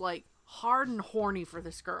instantly was like hard and horny for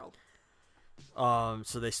this girl.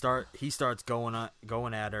 So he starts going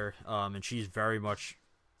at her, and she's very much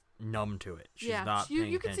numb to it. She's not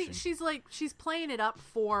paying you can attention. see she's playing it up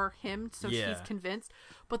for him, so she's convinced.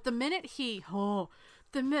 But the minute the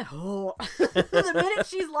minute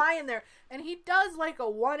she's lying there, and he does like a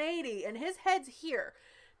 180, and his head's here.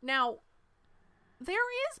 Now, there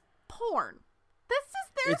is porn.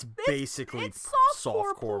 It's basically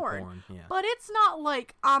softcore porn. Yeah. But it's not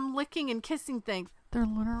like I'm licking and kissing things. They're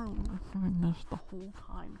literally doing this the whole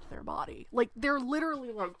time to their body. Like, they're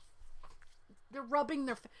literally like, they're rubbing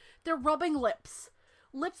lips.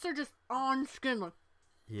 Lips are just on skin. Like,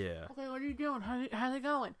 yeah. Okay, what are you doing? How's it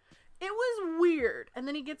going? It was weird. And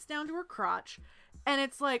then he gets down to her crotch, and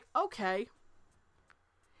it's like, okay.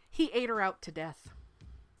 He ate her out to death.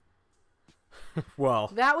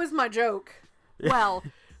 Well, that was my joke. Well,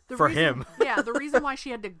 the reason why she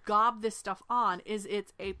had to gob this stuff on is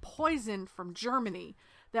it's a poison from Germany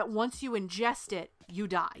that once you ingest it, you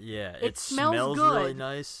die. Yeah, it smells good, really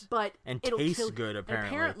nice, but and tastes good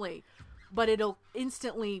apparently. But it'll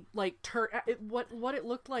instantly like turn. What it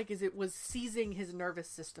looked like is it was seizing his nervous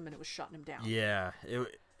system and it was shutting him down. Yeah,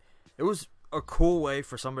 it was a cool way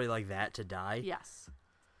for somebody like that to die. Yes,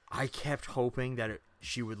 I kept hoping that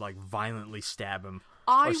she would like violently stab him.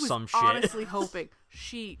 I was honestly hoping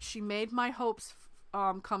she made my hopes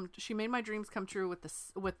she made my dreams come true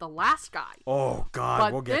with the last guy. Oh God,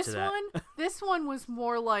 but we'll get to that. This one was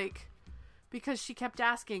more like, because she kept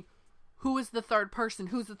asking, who is the third person?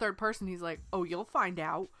 Who's the third person? He's like, oh, you'll find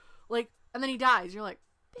out. Like, and then he dies. You're like,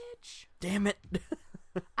 bitch. Damn it.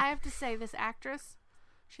 I have to say, this actress,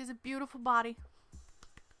 she has a beautiful body.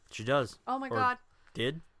 She does. Oh my God.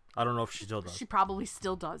 Did? I don't know if she still does. She probably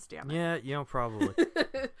still does, damn it. Yeah, probably.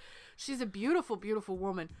 She's a beautiful, beautiful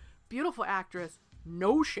woman. Beautiful actress.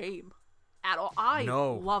 No shame at all. I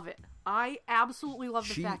love it. I absolutely love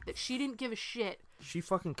the fact that she didn't give a shit. She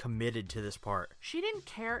fucking committed to this part. She didn't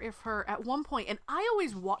care if at one point, and I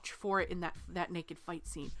always watch for it in that naked fight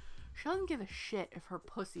scene, she doesn't give a shit if her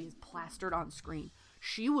pussy is plastered on screen.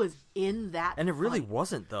 She was in that And it really fight.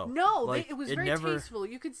 Wasn't, though. No, like, it was very tasteful.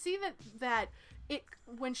 You could see that it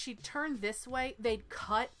when she turned this way, they'd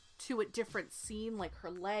cut to a different scene, like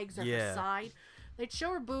her legs or her side. They'd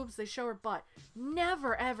show her boobs, they show her butt.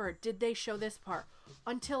 Never, ever did they show this part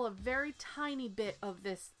until a very tiny bit of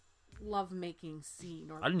this lovemaking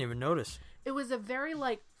scene. I didn't even notice. It was a very,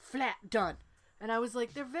 like, flat done. And I was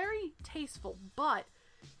like, they're very tasteful. But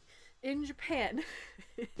in Japan,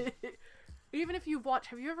 even if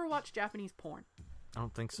have you ever watched Japanese porn? I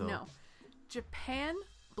don't think so. No. Japan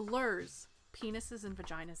blurs penises and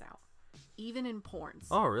vaginas out. Even in porns.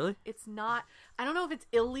 Oh, really? It's not, I don't know if it's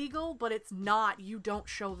illegal, but it's not, you don't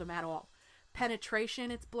show them at all. Penetration,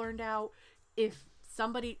 it's blurred out. If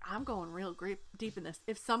somebody, I'm going real deep in this.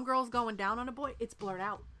 If some girl's going down on a boy, it's blurred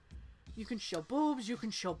out. You can show boobs, you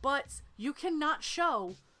can show butts. You cannot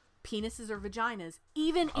show penises or vaginas,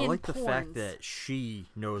 even in porns. I like the fact that she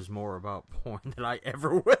knows more about porn than I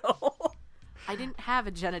ever will. I didn't have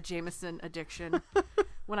a Jenna Jameson addiction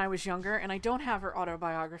when I was younger, and I don't have her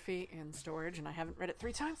autobiography in storage, and I haven't read it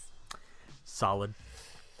 3 times. Solid.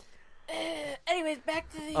 Anyways, back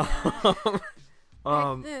to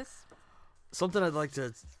this. Something I'd like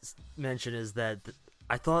to mention is that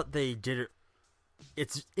I thought they did it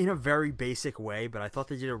it's in a very basic way, but I thought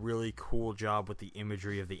they did a really cool job with the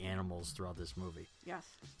imagery of the animals throughout this movie. Yes.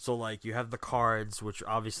 So, like, you have the cards, which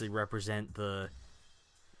obviously represent the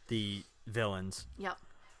villains. Yep.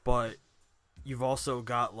 But you've also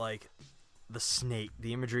got, like, the snake,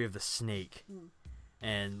 the imagery of the snake.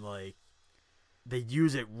 And, like, they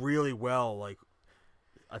use it really well. Like,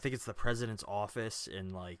 I think it's the president's office,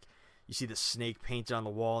 and, like, you see the snake painted on the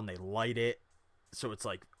wall, and they light it. So it's,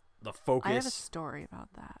 like, the focus. I have a story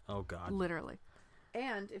about that. Oh, God. Literally.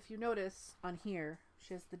 And if you notice on here,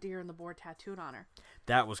 she has the deer and the boar tattooed on her.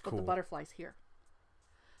 That was cool. But the butterfly's here.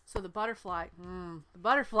 So the butterfly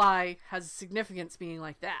has significance being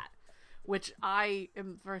like that, which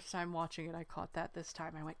first time watching it, I caught that this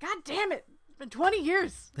time. I went, God damn it! It's been 20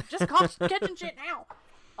 years. Just catching shit now.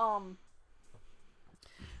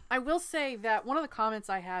 I will say that one of the comments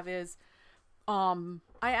I have is, I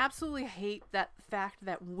absolutely hate that fact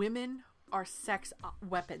that women are sex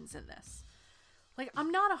weapons in this. Like,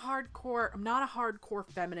 I'm not a hardcore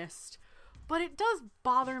feminist, but it does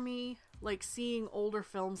bother me, like, seeing older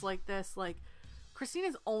films like this. Like,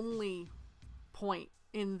 Christina's only point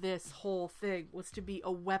in this whole thing was to be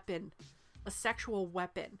a weapon, a sexual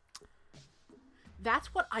weapon.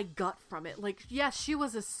 That's what I got from it. Like, yes, she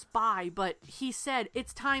was a spy, but he said,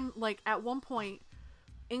 it's time, like, at one point,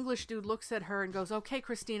 English dude looks at her and goes, okay,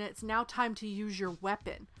 Christina, it's now time to use your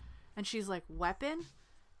weapon. And she's like, weapon?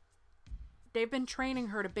 They've been training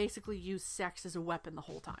her to basically use sex as a weapon the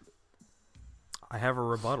whole time. I have a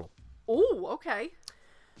rebuttal. Oh, okay.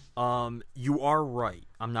 You are right.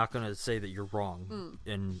 I'm not going to say that you're wrong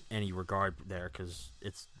in any regard there, because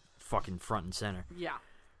it's fucking front and center. Yeah.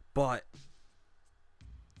 But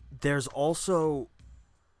there's also,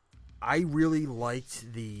 I really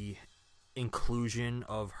liked the inclusion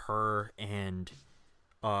of her and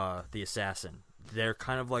the assassin. They're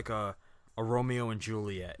kind of like a Romeo and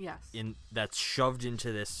Juliet. Yes. That's shoved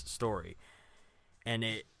into this story. And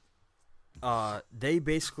it they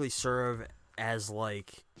basically serve as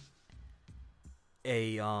like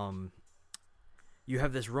a you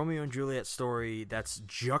have this Romeo and Juliet story that's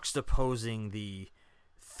juxtaposing the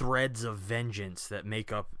threads of vengeance that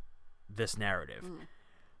make up this narrative.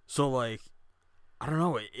 So, like, I don't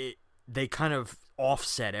know, they kind of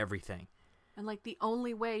offset everything. And, like, the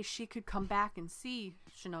only way she could come back and see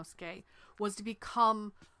Shinosuke was to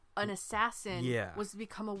become an assassin, was to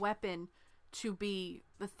become a weapon, to be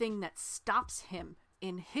the thing that stops him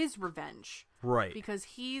in his revenge. Right. Because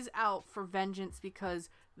he's out for vengeance because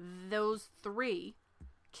those three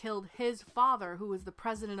killed his father, who was the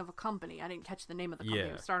president of a company. I didn't catch the name of the company.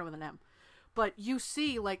 It started with an M. But you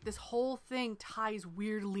see, like, this whole thing ties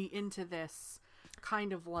weirdly into this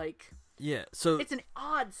kind of, like... Yeah, so... It's an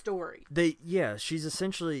odd story. She's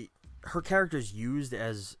essentially... Her character's used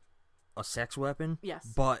as a sex weapon. Yes.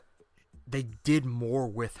 But they did more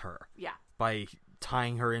with her. Yeah. By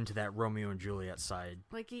tying her into that Romeo and Juliet side.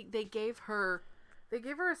 Like, they gave her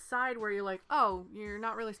a side where you're like, oh, you're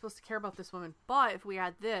not really supposed to care about this woman, but if we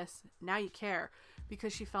add this, now you care.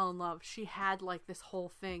 Because she fell in love. She had, like, this whole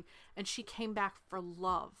thing, and she came back for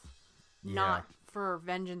love. Yeah. Not for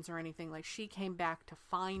vengeance or anything. Like, she came back to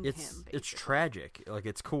find him, basically. It's tragic. Like,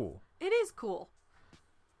 it's cool. It is cool.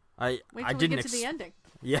 Wait till we get to the ending.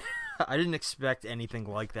 Yeah, I didn't expect anything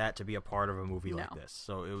like that to be a part of a movie like this.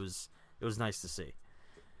 So it was nice to see.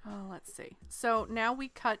 Oh, let's see. So now we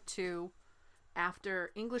cut to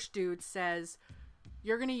after English dude says,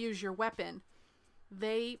 you're going to use your weapon.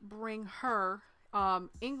 They bring her,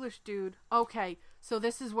 English dude. Okay, so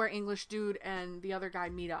this is where English dude and the other guy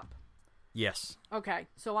meet up. Yes. Okay,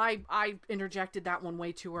 so I interjected that one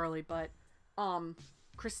way too early, but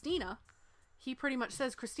Christina, he pretty much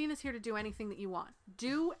says, Christina's here to do anything that you want.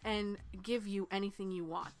 Do and give you anything you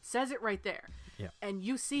want. Says it right there. Yeah. And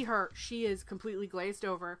you see her, she is completely glazed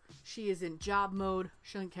over. She is in job mode.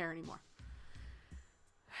 She doesn't care anymore.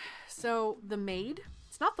 So the maid,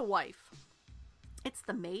 it's not the wife. It's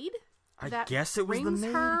the maid. I guess it was the maid.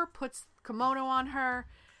 Brings her, puts kimono on her.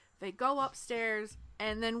 They go upstairs,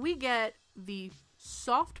 and then we get the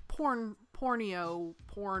soft porn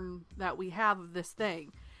that we have of this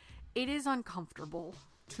thing. It is uncomfortable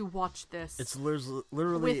to watch this. It's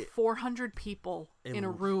literally with 400 people in a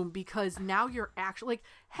room, because now you're actually, like,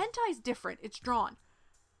 hentai's different. It's drawn.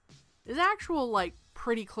 It's actual, like,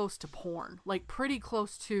 pretty close to porn. Like, pretty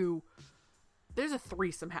close to, there's a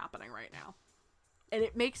threesome happening right now. And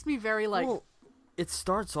it makes me very, like... Well, it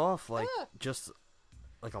starts off, like, just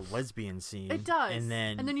like a lesbian scene. It does. And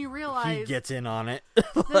then you realize... he gets in on it.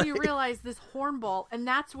 Then you realize this hornball, and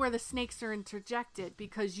that's where the snakes are interjected,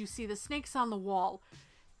 because you see the snakes on the wall,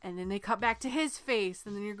 And then they cut back to his face,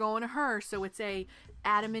 and then you're going to her. So it's a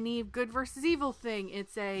Adam and Eve good versus evil thing.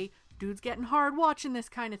 It's a dude's getting hard watching this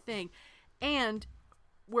kind of thing. And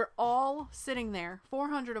we're all sitting there,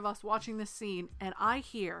 400 of us watching this scene, and I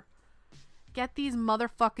hear, "Get these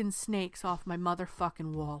motherfucking snakes off my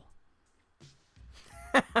motherfucking wall."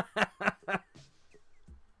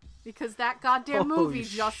 Because that goddamn movie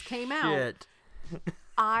just came out.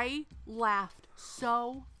 I laughed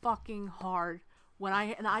so fucking hard when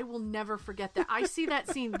I will never forget that. I see that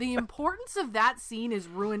scene. The importance of that scene is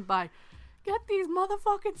ruined by, "Get these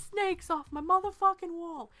motherfucking snakes off my motherfucking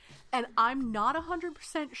wall." And I'm not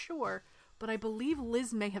 100% sure, but I believe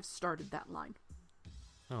Liz may have started that line.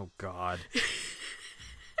 Oh, God.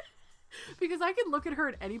 Because I can look at her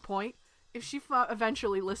at any point. If she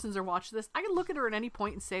eventually listens or watches this, I can look at her at any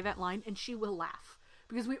point and say that line, and she will laugh.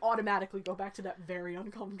 Because we automatically go back to that very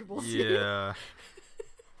uncomfortable scene. Yeah.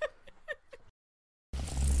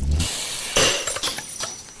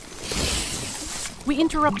 We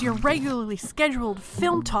interrupt your regularly scheduled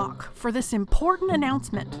film talk for this important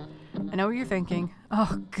announcement. I know what you're thinking.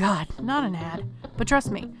 Oh, God, not an ad. But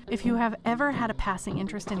trust me, if you have ever had a passing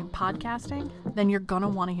interest in podcasting, then you're gonna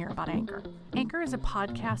want to hear about Anchor. Anchor is a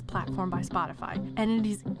podcast platform by Spotify, and it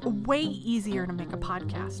is way easier to make a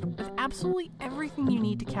podcast with absolutely everything you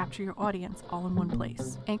need to capture your audience all in one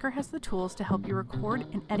place. Anchor has the tools to help you record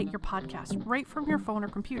and edit your podcast right from your phone or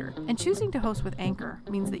computer. And choosing to host with Anchor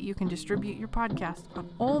means that you can distribute your podcast on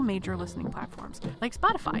all major listening platforms, like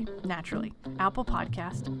Spotify, naturally, Apple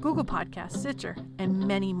Podcast, Google Podcast, Stitcher, and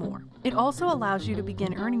many more. It also allows you to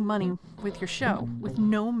begin earning money with your show with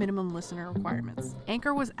no minimum listener requirements.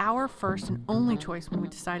 Anchor was our first and only choice when we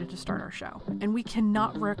decided to start our show, and we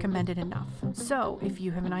cannot recommend it enough. So if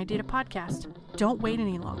you have an idea to podcast, don't wait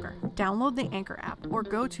any longer. Download the Anchor app or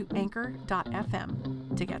go to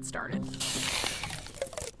anchor.fm to get started.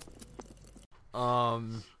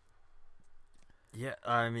 Yeah,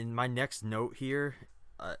 I mean, my next note here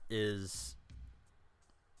is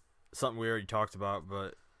something we already talked about,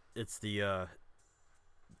 but it's the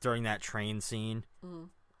during that train scene,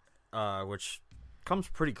 which comes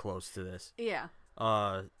pretty close to this. Yeah.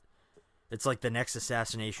 It's like the next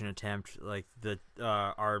assassination attempt. Like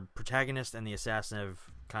our protagonist and the assassin have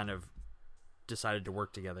kind of decided to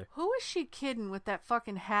work together. Who is she kidding with that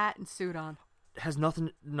fucking hat and suit on? Has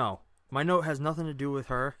nothing. No, my note has nothing to do with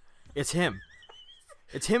her. It's him.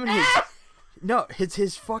 It's him and his. No, it's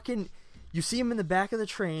his fucking. You see him in the back of the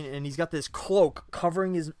train, and he's got this cloak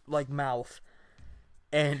covering his like mouth,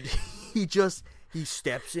 and he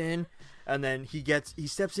steps in, and then he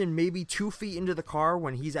steps in maybe 2 feet into the car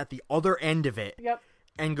when he's at the other end of it. Yep.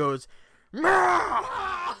 And goes, and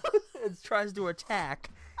tries to attack,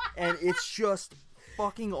 and it's just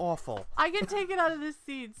fucking awful. I get taken out of this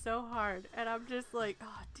scene so hard, and I'm just like,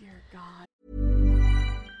 oh dear God.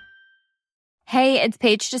 Hey, it's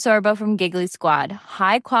Paige DeSorbo from Giggly Squad.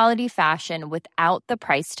 High quality fashion without the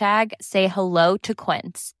price tag. Say hello to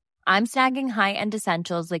Quince. I'm snagging high-end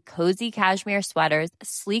essentials like cozy cashmere sweaters,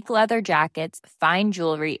 sleek leather jackets, fine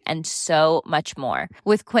jewelry, and so much more.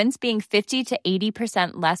 With Quince being 50 to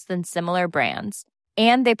 80% less than similar brands.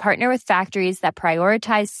 And they partner with factories that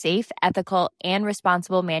prioritize safe, ethical, and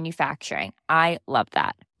responsible manufacturing. I love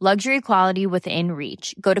that. Luxury quality within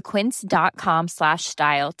reach. Go to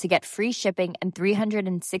quince.com/style to get free shipping and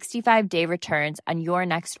 365-day returns on your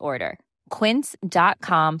next order.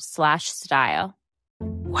 Quince.com/style.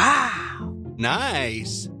 Wow.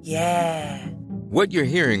 Nice. Yeah. What you're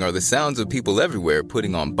hearing are the sounds of people everywhere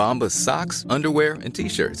putting on Bombas socks, underwear, and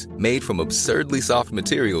T-shirts made from absurdly soft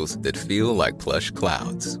materials that feel like plush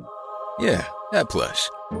clouds. Yeah, that plush.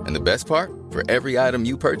 And the best part? For every item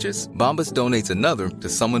you purchase, Bombas donates another to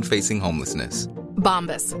someone facing homelessness.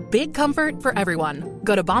 Bombas. Big comfort for everyone.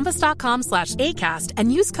 Go to bombas.com/ACAST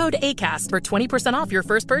and use code ACAST for 20% off your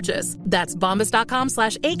first purchase. That's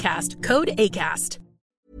bombas.com/ACAST. Code ACAST.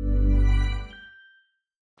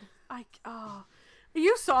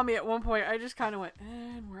 You saw me at one point. I just kind of went,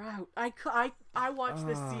 and we're out. I watched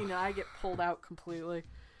this scene and I get pulled out completely.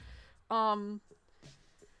 I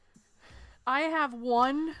have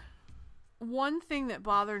one thing that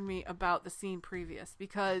bothered me about the scene previous,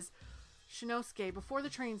 because Shinosuke, before the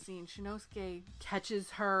train scene, Shinosuke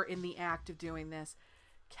catches her in the act of doing this,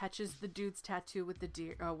 catches the dude's tattoo with the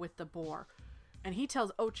deer, with the boar, and he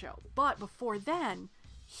tells Ocho. But before then,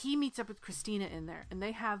 he meets up with Christina in there, and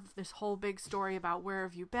they have this whole big story about where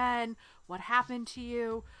have you been, what happened to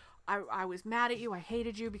you, I was mad at you, I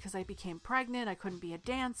hated you because I became pregnant, I couldn't be a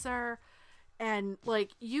dancer, and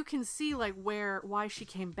like you can see like why she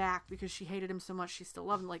came back, because she hated him so much she still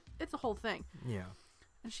loved him. Like, it's a whole thing. Yeah.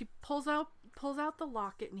 And she pulls out pulls out the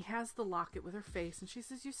locket, and he has the locket with her face, and she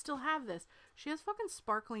says, "You still have this." She has fucking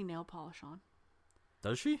sparkly nail polish on.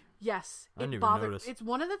 Does she? Yes. I didn't even notice. It's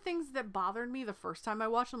one of the things that bothered me the first time I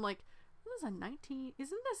watched. I'm like, this is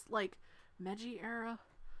isn't this like Meiji era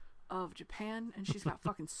of Japan? And she's got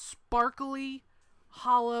fucking sparkly,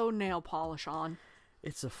 hollow nail polish on.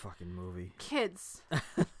 It's a fucking movie. Kids.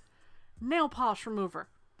 Nail polish remover.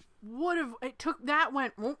 Went,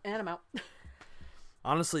 and I'm out.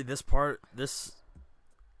 Honestly, this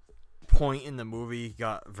point in the movie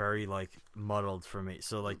got very, like, muddled for me.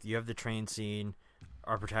 So, like, you have the train scene.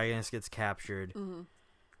 Our protagonist gets captured.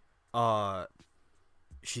 Mm-hmm.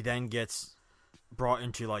 She then gets brought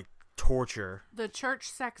into, like, torture. The church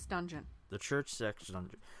sex dungeon.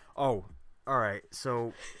 Oh, alright.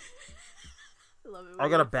 So, Love it. I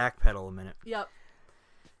gotta backpedal a minute. Yep.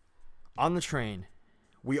 On the train,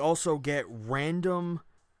 we also get random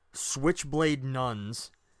switchblade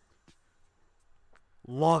nuns.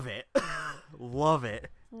 Love it. Love it.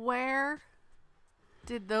 Where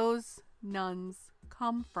did those nuns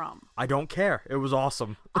come from? I don't care. It was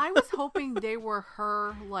awesome. I was hoping they were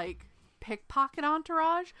her, like, pickpocket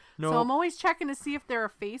entourage. No. So I'm always checking to see if there are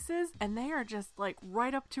faces, and they are just, like,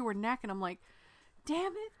 right up to her neck, and I'm like,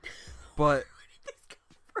 damn it. But where did these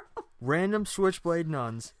come from? Random switchblade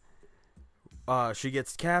nuns. She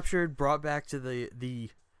gets captured, brought back to the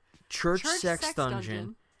church sex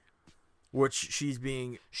dungeon, which she's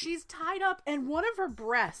tied up, and one of her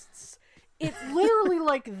breasts, it's literally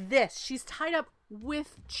like this. She's tied up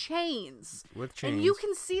with chains. And you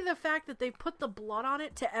can see the fact that they put the blood on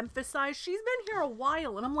it to emphasize she's been here a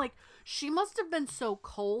while. And I'm like, she must have been so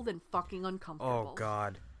cold and fucking uncomfortable. Oh,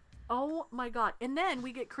 God. Oh, my God. And then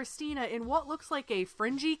we get Christina in what looks like a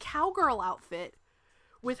fringy cowgirl outfit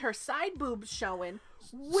with her side boobs showing,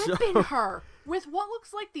 whipping her with what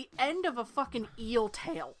looks like the end of a fucking eel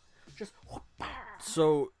tail. Just whoop.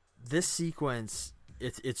 So this sequence,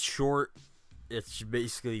 it's short. It's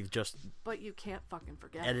basically just. But you can't fucking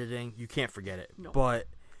forget editing. You can't forget it. No. But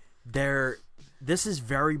this is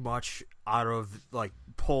very much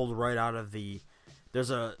pulled right out of the.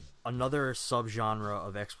 There's another subgenre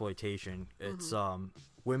of exploitation. It's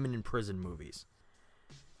women in prison movies.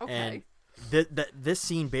 Okay. And this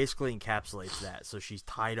scene basically encapsulates that. So she's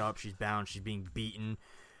tied up, she's bound, she's being beaten.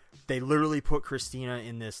 They literally put Christina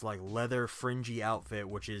in this like leather fringy outfit,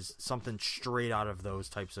 which is something straight out of those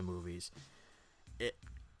types of movies.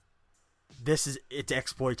 It's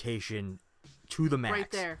exploitation to the max.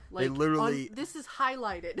 Right there. They literally this is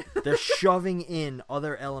highlighted. They're shoving in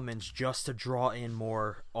other elements just to draw in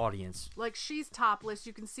more audience. Like, she's topless.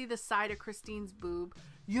 You can see the side of Christine's boob.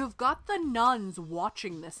 You've got the nuns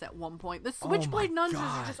watching this at one point. The switchblade nuns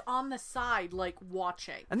are just on the side, like,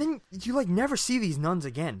 watching. And then you, like, never see these nuns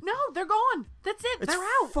again. No, they're gone. That's it. They're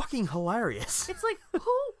out. It's fucking hilarious. It's like, whose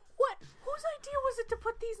idea was it to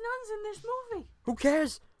put these nuns in this movie? Who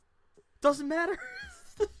cares? Doesn't matter.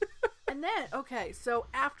 And then, okay, so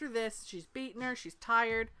after this, she's beaten her, she's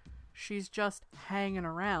tired, she's just hanging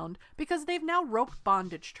around, because they've now rope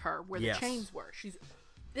bondaged her where the chains were.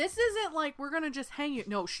 This isn't like, we're gonna just hang you.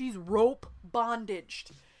 No, she's rope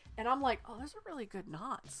bondaged. And I'm like, oh, those are really good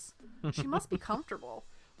knots. She must be comfortable.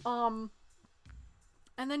 And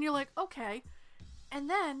then you're like, okay. And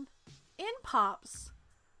then, in pops,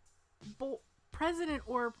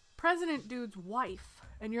 President Dude's wife.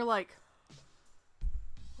 And you're like,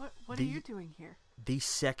 what are you doing here? The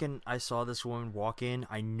second I saw this woman walk in,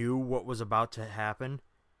 I knew what was about to happen,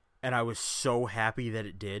 and I was so happy that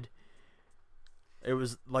it did. It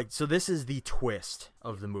was like, so this is the twist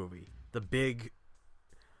of the movie. The big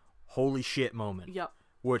holy shit moment. Yep.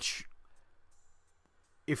 Which,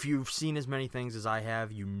 if you've seen as many things as I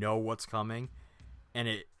have, you know what's coming, and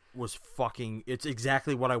it's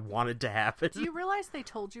exactly what I wanted to happen. Do you realize they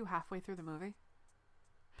told you halfway through the movie?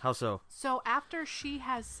 How so? So after she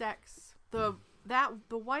has sex, the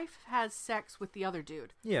wife has sex with the other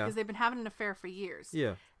dude. Yeah. Because they've been having an affair for years.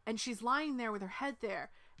 Yeah. And she's lying there with her head there.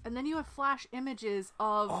 And then you have flash images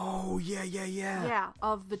of... Oh, yeah. Yeah,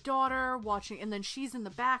 of the daughter watching, and then she's in the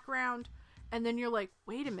background. And then you're like,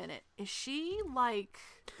 wait a minute. Is she, like,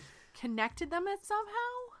 connected them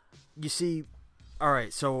somehow? You see, all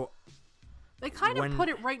right, so... They kind of put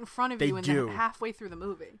it right in front of you and then halfway through the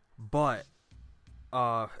movie. But...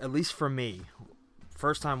 at least for me,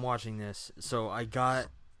 first time watching this, so I got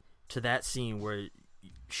to that scene where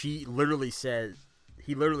he literally says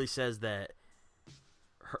that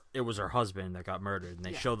it was her husband that got murdered, and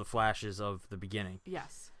they show the flashes of the beginning.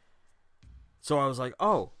 Yes. So I was like,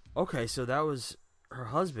 oh, okay, so that was her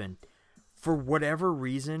husband. For whatever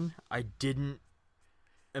reason, I didn't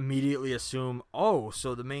immediately assume, oh,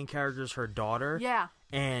 so the main character's her daughter. Yeah.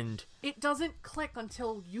 And it doesn't click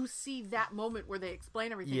until you see that moment where they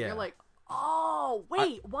explain everything. Yeah. You're like, oh,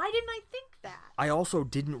 wait, why didn't I think that? I also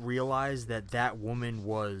didn't realize that woman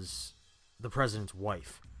was the president's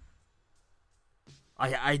wife.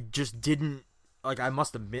 I just didn't, like, I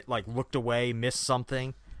must have, like, looked away, missed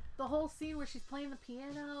something. The whole scene where she's playing the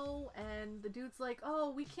piano and the dude's like,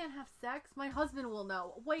 oh, we can't have sex. My husband will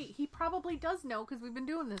know. Wait, he probably does know because we've been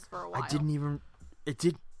doing this for a while. I didn't even, it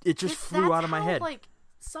just flew out of my head. Like,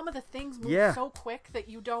 some of the things move so quick that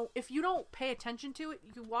if you don't pay attention to it,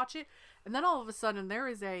 you can watch it, and then all of a sudden there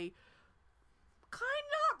is a kind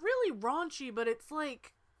of not really raunchy, but it's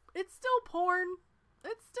like, it's still porn.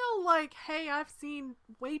 It's still like, hey, I've seen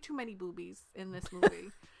way too many boobies in this movie.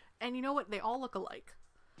 And you know what? They all look alike.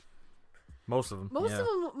 Most of them. Most of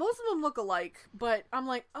them look alike, but I'm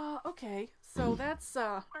like, okay. So that's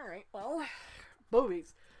all right. Well,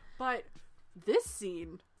 boobies. But this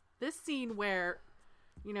scene where,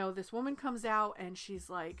 you know, this woman comes out and she's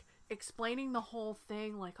like explaining the whole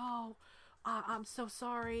thing, like, oh, I'm so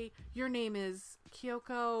sorry. Your name is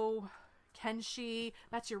Kyoko Kenshi.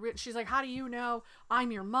 That's your she's like, how do you know?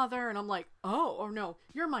 I'm your mother. And I'm like, oh, or no,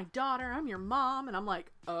 you're my daughter. I'm your mom. And I'm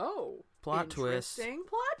like, oh, plot twist. Interesting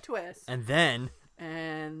plot twist. And then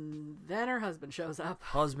her husband shows up.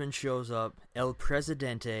 El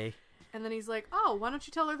Presidente. And then he's like, oh, why don't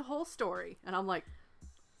you tell her the whole story? And I'm like,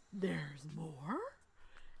 there's more?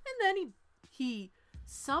 And then he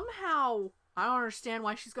somehow, I don't understand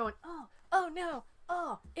why she's going, oh no,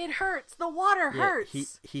 oh, it hurts. The water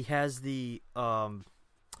hurts. He has the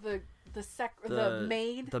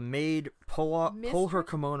maid pull her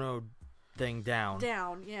kimono thing down,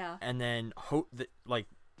 yeah, and then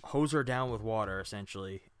hose her down with water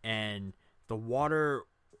essentially, and the water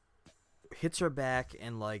hits her back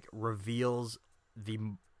and like reveals the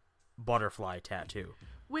butterfly tattoo.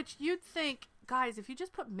 Which you'd think, guys, if you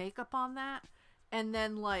just put makeup on that and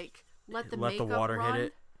then like let the water run, hit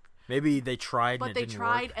it. Maybe they tried, but and it they didn't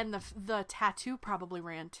tried, work. and the tattoo probably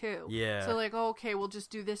ran too. Yeah. So like, okay, we'll just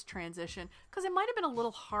do this transition because it might have been a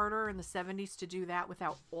little harder in the 70s to do that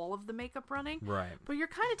without all of the makeup running. Right. But you're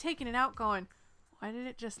kind of taking it out, going, why did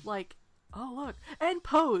it just like, oh look, and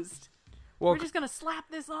posed. Well, we're just gonna slap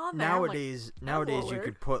this on there. Nowadays you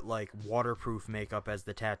could put like waterproof makeup as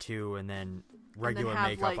the tattoo, and then regular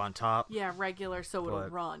makeup on top. Yeah, regular, so it'll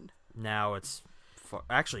run. Now it's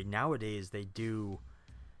actually nowadays they do.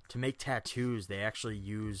 To make tattoos, they actually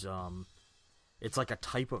use it's like a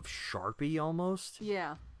type of Sharpie almost.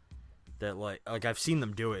 Yeah. That like I've seen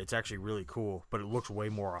them do it. It's actually really cool, but it looks way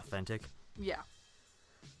more authentic. Yeah.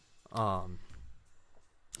 I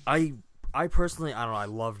personally, I don't know, I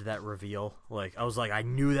loved that reveal. Like I was like, I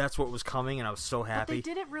knew that's what was coming, and I was so happy. But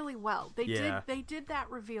they did it really well. They did that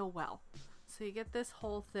reveal well. So you get this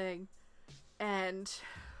whole thing, and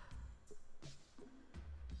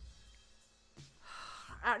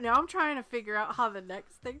now I'm trying to figure out how the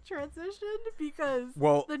next thing transitioned, because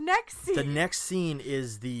the next scene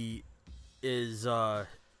is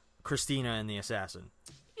Christina and the assassin.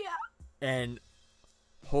 Yeah. And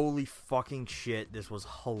holy fucking shit, this was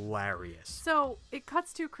hilarious. So it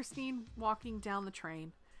cuts to Christine walking down the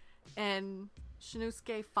train and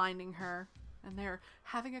Shinosuke finding her, and they're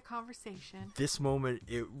having a conversation. This moment,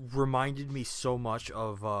 it reminded me so much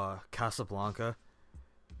of Casablanca.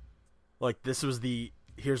 Like, this was the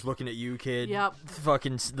here's looking at you, kid. Yep.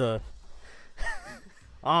 Fucking the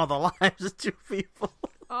the lives of two people.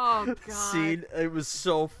 Oh god. Scene. It was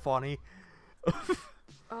so funny.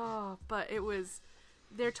 But it was,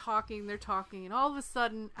 they're talking, and all of a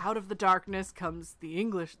sudden, out of the darkness comes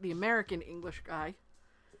the American English guy.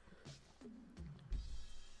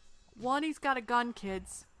 One, he's got a gun,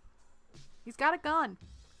 kids. He's got a gun.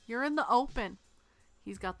 You're in the open.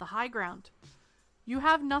 He's got the high ground. You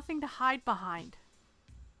have nothing to hide behind.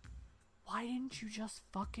 Why didn't you just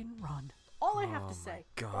fucking run? All I have to say.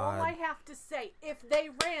 God. All I have to say. If they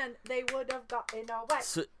ran, they would have gotten away.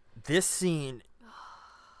 So this scene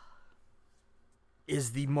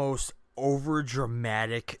is the most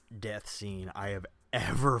overdramatic death scene I have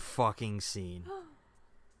ever fucking seen.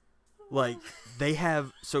 Like, they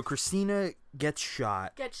have... So Christina gets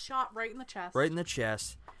shot. Gets shot right in the chest. Right in the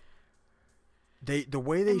chest. The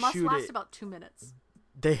way they shoot it... must last about 2 minutes.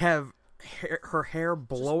 They have her hair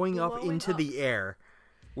blowing up into the air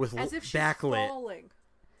with as if she's backlit. Falling.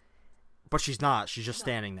 But she's not. She's just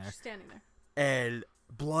standing there. She's standing there. And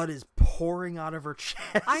blood is pouring out of her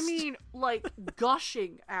chest. I mean, like,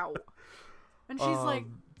 gushing out. And she's like,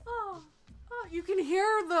 oh, you can hear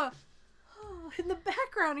the in the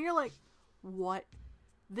background, and you're like, what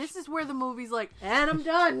This is where the movie's like, and I'm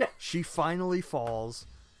done. She finally falls.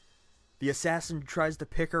 The assassin tries to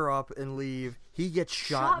pick her up and leave. He gets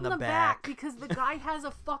shot in the back because the guy has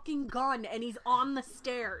a fucking gun and he's on the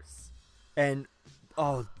stairs. And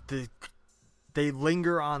they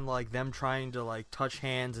linger on like them trying to like touch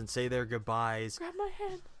hands and say their goodbyes. Grab my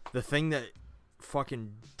hand. The thing that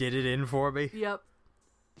fucking did it in for me. Yep.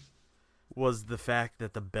 Was the fact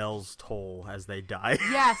that the bells toll as they die.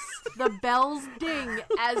 Yes, the bells ding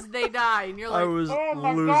as they die, and you're like, I was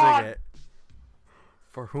losing it.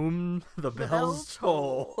 For whom the bells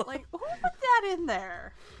toll. Like, who put that in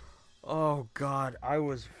there? Oh God, I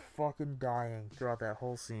was fucking dying throughout that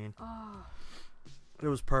whole scene. Oh. It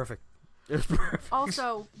was perfect. It was perfect.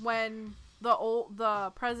 Also, when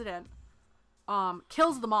the president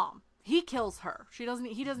kills the mom, he kills her. He doesn't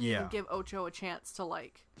even give Ocho a chance to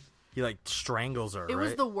like. He like strangles her. It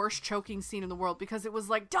was the worst choking scene in the world because it was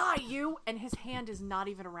like, die you, and his hand is not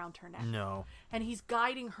even around her neck. No. And he's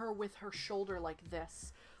guiding her with her shoulder like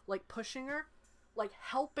this, like pushing her, like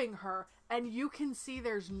helping her, and you can see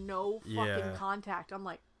there's no fucking contact. I'm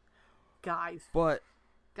like, guys, you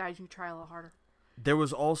can try a little harder. There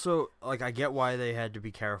was also like, I get why they had to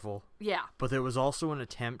be careful. Yeah. But there was also an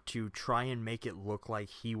attempt to try and make it look like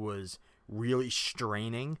he was really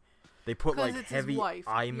straining. They put like heavy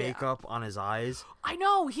eye makeup on his eyes. I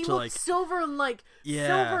know, he looked like, silver and like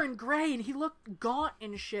silver and gray, and he looked gaunt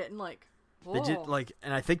and shit, and like. Oh. They did like,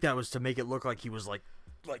 and I think that was to make it look like he was like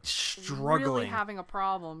struggling, really having a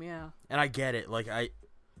problem. Yeah. And I get it. Like I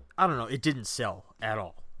don't know. It didn't sell at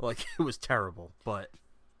all. Like it was terrible, but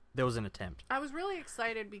there was an attempt. I was really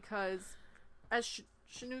excited because as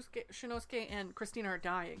Shinosuke and Christina are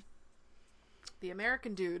dying, the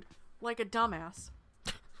American dude, like a dumbass.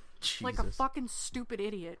 Jesus. Like a fucking stupid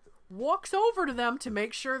idiot, walks over to them to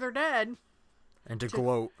make sure they're dead. And to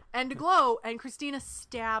gloat. And Christina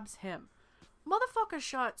stabs him. Motherfucker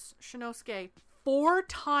shot Shinosuke 4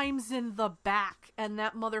 times in the back, and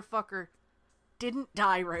that motherfucker didn't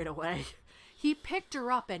die right away. He picked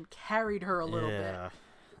her up and carried her a little bit.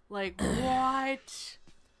 Like, what?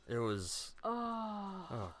 It was...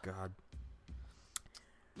 Oh, God.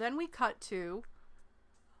 Then we cut to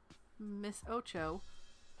Miss Ocho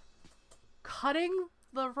cutting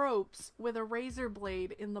the ropes with a razor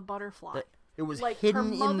blade in the butterfly. It was like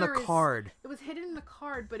hidden in the card. It was hidden in the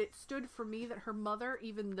card, but it stood for me that her mother,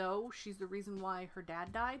 even though she's the reason why her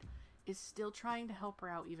dad died, is still trying to help her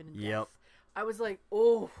out even in death. I was like,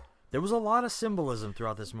 oh. There was a lot of symbolism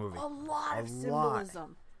throughout this movie. A lot of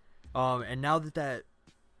symbolism. And now that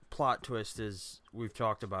plot twist is, we've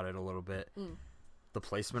talked about it a little bit, the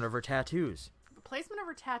placement of her tattoos. The placement of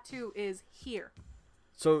her tattoo is here.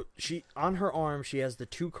 So on her arm, she has the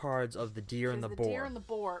 2 cards of the deer and the boar. The deer and the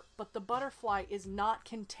boar, but the butterfly is not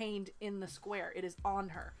contained in the square. It is on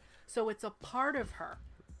her. So it's a part of her.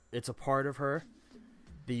 It's a part of her.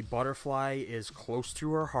 The butterfly is close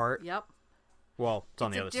to her heart. Yep. Well, it's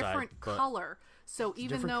on the other side. It's a different color. So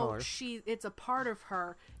even though it's a part of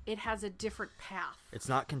her, it has a different path. It's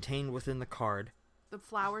not contained within the card. The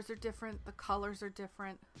flowers are different. The colors are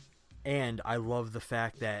different. And I love the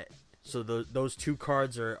fact that... So those 2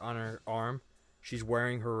 cards are on her arm. She's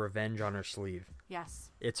wearing her revenge on her sleeve. Yes.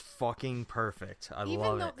 It's fucking perfect. I love it.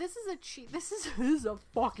 Even though this is a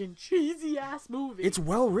fucking cheesy ass movie. It's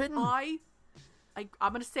well written. I'm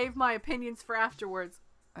gonna save my opinions for afterwards.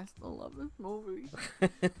 I still love this movie.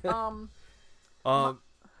 No,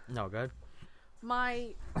 go ahead.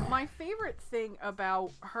 My favorite thing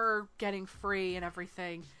about her getting free and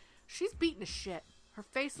everything, she's beaten to shit. Her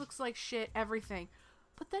face looks like shit, everything.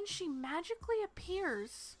 But then she magically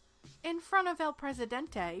appears in front of El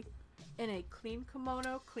Presidente in a clean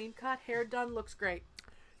kimono, clean cut, hair done, looks great.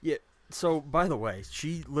 Yeah, so, by the way,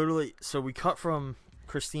 she literally... So we cut from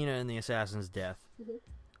Christina and the assassin's death. Mm-hmm.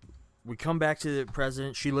 We come back to the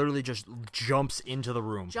president. She literally just jumps into the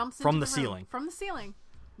room. From the ceiling. From the ceiling.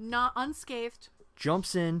 Not unscathed.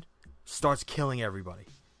 Jumps in, starts killing everybody.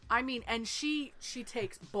 I mean, and she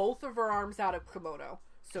takes both of her arms out of kimono.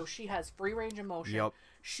 So she has free range of motion. Yep.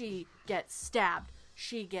 She gets stabbed.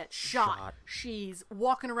 She gets shot. She's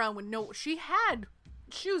walking around with no... She had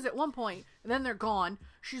shoes at one point, and then they're gone.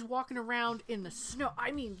 She's walking around in the snow.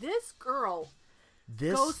 I mean, this girl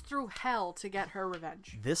goes through hell to get her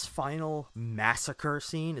revenge. This final massacre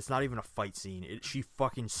scene, it's not even a fight scene. She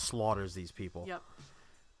fucking slaughters these people. Yep.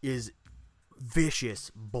 Is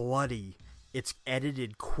vicious, bloody. It's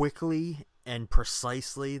edited quickly and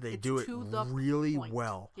precisely. They do it really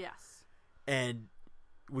well. Yes. And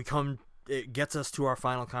it gets us to our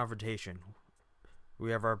final confrontation.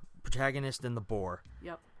 We have our protagonist and the boar.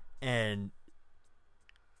 Yep. And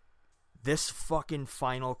This fucking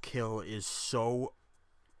final kill is so...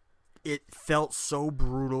 It felt so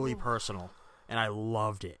brutally personal, and I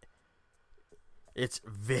loved it. It's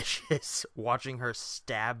vicious watching her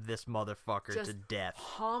stab this motherfucker just to death.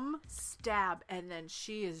 Stab, and then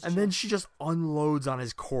she is then she just unloads on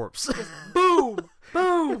his corpse. Just boom,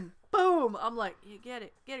 boom, boom. I'm like, you get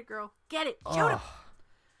it, girl. Get it, shoot him.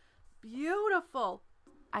 Beautiful.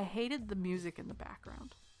 I hated the music in the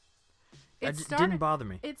background. It didn't bother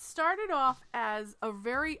me. It started off as a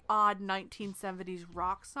very odd 1970s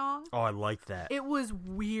rock song. Oh, I liked that. It was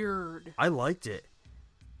weird. I liked it.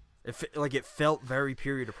 It felt very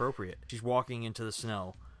period appropriate. She's walking into the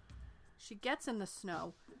snow. She gets in the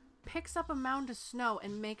snow, picks up a mound of snow,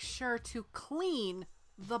 and makes sure to clean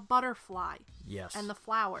the butterfly. Yes. And the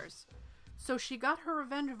flowers. So she got her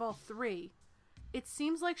revenge of all three. It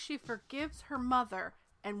seems like she forgives her mother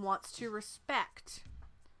and wants to respect.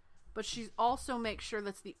 But she also makes sure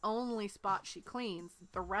that's the only spot she cleans.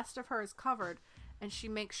 The rest of her is covered, and she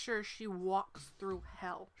makes sure she walks through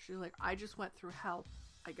hell. She's like, I just went through hell.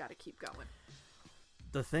 I gotta keep going.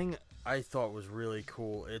 The thing I thought was really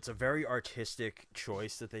cool, it's a very artistic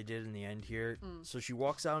choice that they did in the end here. So she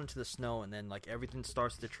walks out into the snow, and then like everything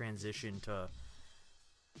starts to transition to,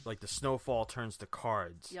 like, the snowfall turns to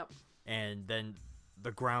cards. Yep. And then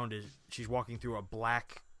the ground is, she's walking through a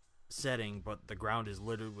black setting, but the ground is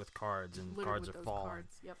littered with cards, and cards are falling.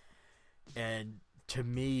 Cards. Yep. And to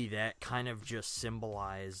me, that kind of just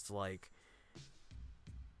symbolized, like,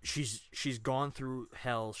 she's gone through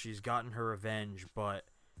hell, she's gotten her revenge, but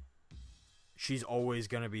she's always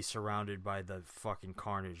going to be surrounded by the fucking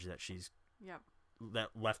carnage that she's that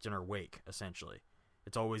left in her wake, essentially.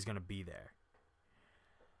 It's always going to be there.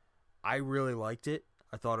 I really liked it.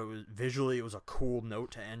 I thought it was visually, it was a cool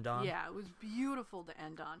note to end on. Yeah, it was beautiful to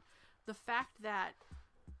end on. The fact that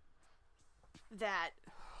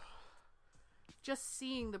just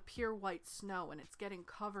seeing the pure white snow and it's getting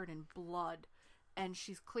covered in blood, and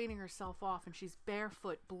she's cleaning herself off, and she's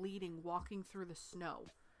barefoot, bleeding, walking through the snow.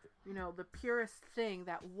 You know, the purest thing,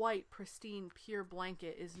 that white, pristine, pure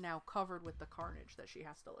blanket is now covered with the carnage that she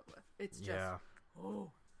has to live with. It's just,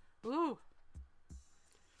 ooh.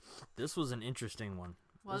 This was an interesting one.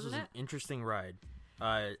 Wasn't it? An interesting ride.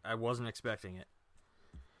 I wasn't expecting it.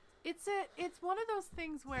 It's one of those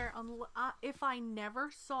things where if I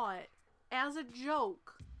never saw it as a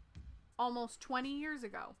joke almost 20 years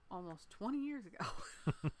ago,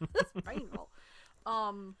 that's painful,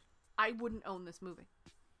 I wouldn't own this movie.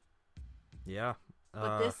 Yeah.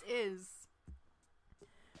 But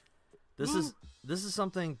this is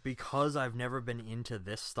something, because I've never been into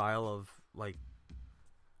this style of, like,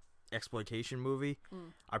 exploitation movie,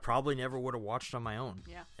 I probably never would have watched on my own.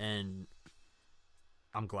 Yeah. And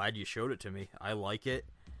I'm glad you showed it to me. I like it.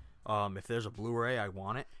 If there's a Blu-ray, I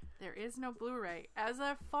want it. There is no Blu-ray. As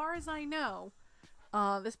far as I know,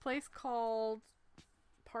 this place called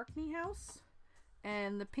Parkney House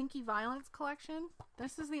and the Pinky Violence Collection,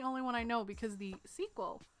 this is the only one I know, because the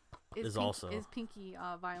sequel is Pinky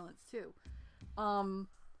Violence too.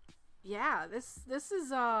 Yeah, this is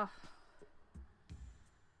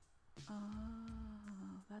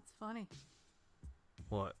that's funny.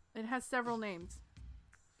 What? It has several names.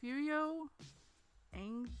 Fuyo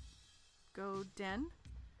Angoden.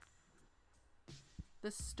 The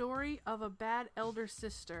story of a bad elder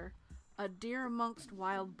sister, a deer amongst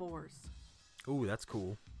wild boars. Ooh, that's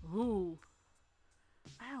cool. Ooh.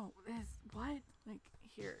 What? Like,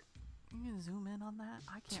 here, you can zoom in on that?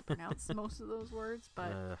 I can't pronounce most of those words,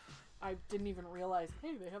 but I didn't even realize,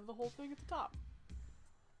 hey, they have the whole thing at the top.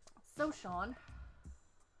 So, Sean,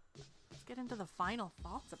 let's get into the final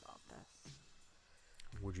thoughts about this.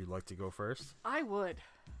 Would you like to go first? I would.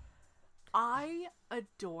 I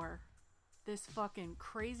adore this fucking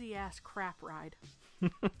crazy ass crap ride.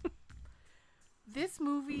 This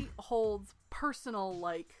movie holds personal,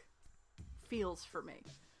 like, feels for me.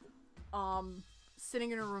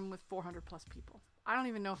 Sitting in a room with 400 plus people. I don't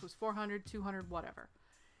even know if it was 400, 200, whatever.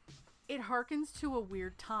 It harkens to a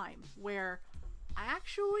weird time where I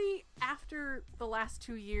actually, after the last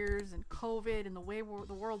 2 years and COVID and the way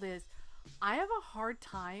the world is, I have a hard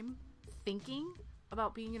time thinking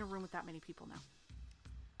about being in a room with that many people now.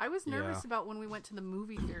 I was nervous about when we went to the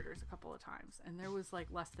movie theaters a couple of times, and there was like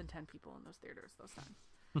less than 10 people in those theaters those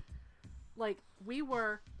times. Like, we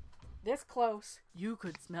were this close, you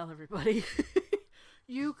could smell everybody.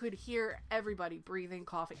 You could hear everybody breathing,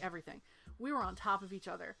 coughing, everything. We were on top of each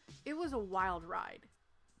other. It was a wild ride.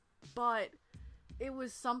 But it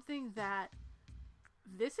was something that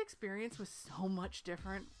this experience was so much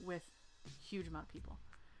different with a huge amount of people.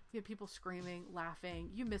 You had people screaming, laughing.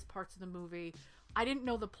 You missed parts of the movie. I didn't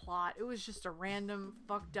know the plot. It was just a random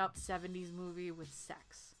fucked up 70s movie with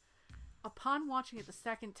sex. Upon watching it the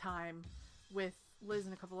second time with Liz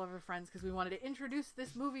and a couple of other friends, because we wanted to introduce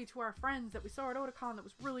this movie to our friends that we saw at Otakon that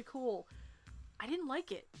was really cool, I didn't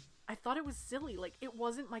like it. I thought it was silly. Like, it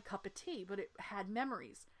wasn't my cup of tea, but it had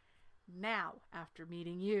memories. Now, after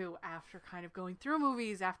meeting you, after kind of going through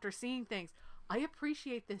movies, after seeing things, I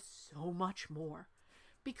appreciate this so much more.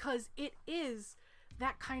 Because it is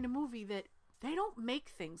that kind of movie that they don't make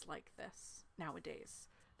things like this nowadays.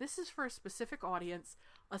 This is for a specific audience,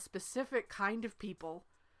 a specific kind of people.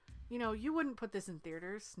 You know, you wouldn't put this in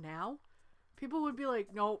theaters now. People would be like,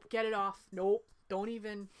 nope, get it off. Nope, don't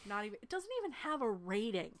even, not even. It doesn't even have a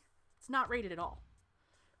rating. It's not rated at all.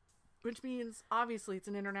 Which means, obviously, it's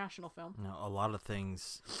an international film. You know, a lot of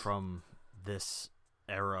things from this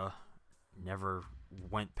era never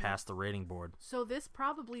went past the rating board. So this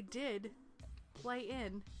probably did play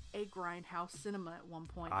in a grindhouse cinema at one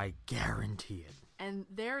point. I guarantee it. And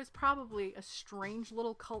there is probably a strange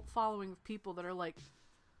little cult following of people that are like,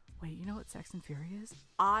 wait, you know what Sex and Fury is?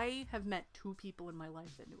 I have met 2 people in my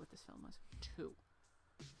life that knew what this film was. 2.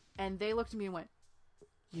 And they looked at me and went,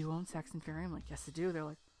 you own Sex and Fury? I'm like, yes, I do. They're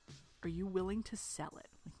like, are you willing to sell it?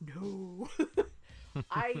 I'm like, no.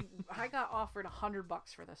 I got offered $100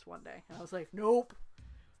 for this one day. And I was like, nope.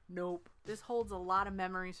 This holds a lot of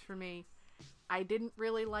memories for me. I didn't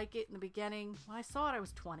really like it in the beginning. When I saw it, I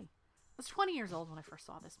was 20. I was 20 years old when I first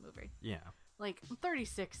saw this movie. Yeah. Like, I'm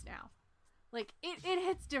 36 now. Like, it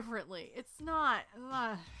hits differently. It's not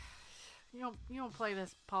you don't play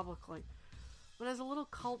this publicly. But as a little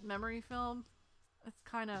cult memory film,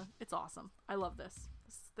 it's awesome. I love this.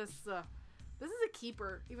 This is a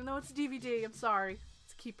keeper. Even though it's a DVD, I'm sorry.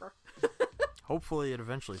 It's a keeper. Hopefully it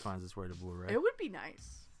eventually finds its way to Blu-ray. It would be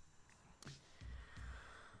nice.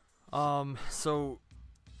 So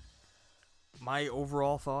my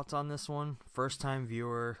overall thoughts on this one, first time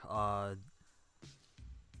viewer,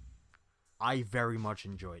 I very much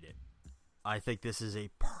enjoyed it. I think this is a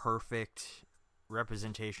perfect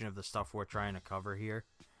representation of the stuff we're trying to cover here.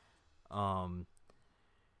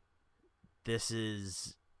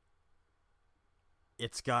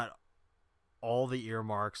 It's got all the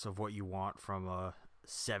earmarks of what you want from a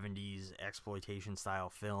 70s exploitation style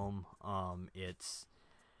film. It's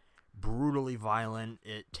brutally violent.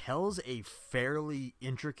 It tells a fairly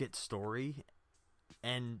intricate story,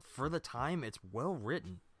 and for the time, it's well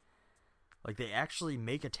written. Like, they actually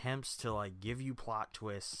make attempts to, like, give you plot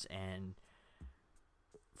twists and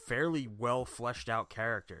fairly well fleshed out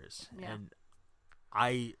characters. Yeah. And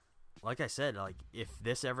like I said, like, if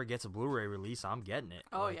this ever gets a Blu-ray release, I'm getting it.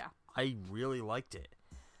 Oh, like, yeah. I really liked it.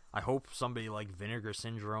 I hope somebody like Vinegar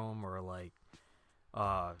Syndrome or like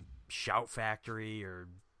Shout Factory or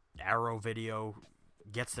Arrow Video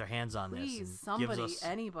gets their hands on this. Please, and somebody,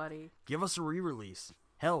 anybody. Give us a re-release.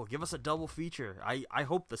 Hell, give us a double feature. I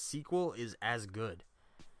hope the sequel is as good.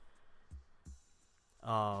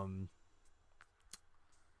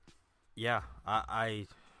 Yeah, I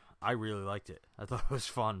really liked it. I thought it was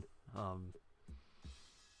fun.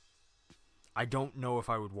 I don't know if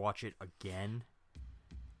I would watch it again.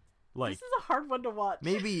 Like, this is a hard one to watch.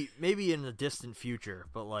 Maybe in the distant future,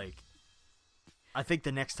 but like, I think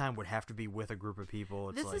the next time would have to be with a group of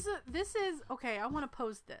people. This is okay. I want to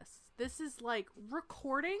pose this. This is like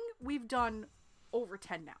recording. We've done over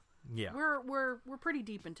 10 now. Yeah, we're pretty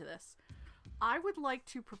deep into this. I would like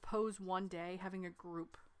to propose one day having a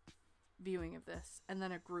group viewing of this, and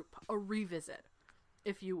then a revisit,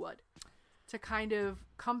 if you would, to kind of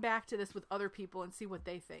come back to this with other people and see what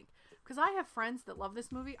they think. Because I have friends that love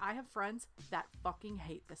this movie. I have friends that fucking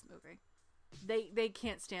hate this movie. They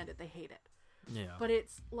can't stand it. They hate it. Yeah. But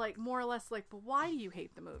it's like more or less like, but why do you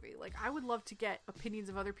hate the movie? Like, I would love to get opinions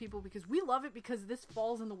of other people because we love it because this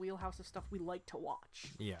falls in the wheelhouse of stuff we like to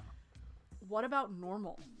watch. Yeah. What about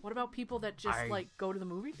normal? What about people that just like go to the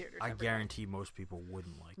movie theaters? I guarantee most people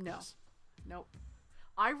wouldn't like this. Nope.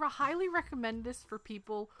 I highly recommend this for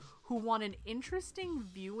people who want an interesting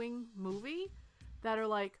viewing movie that are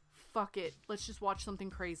like, fuck it, let's just watch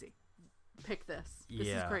something crazy. Pick this. This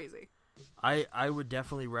is crazy. I would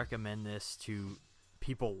definitely recommend this to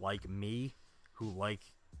people like me who like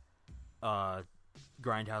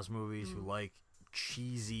grindhouse movies, who like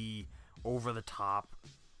cheesy, over-the-top,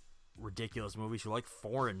 ridiculous movies, who like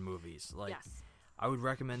foreign movies. Like, yes. I would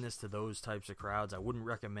recommend this to those types of crowds. I wouldn't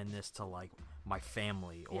recommend this to, like, my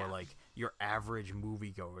family or, like, your average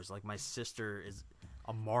moviegoers. Like, my sister is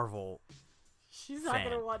a Marvel She's not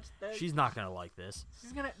going to watch this. She's not going to like this.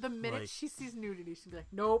 She's going to, the minute she sees nudity, she'll be like,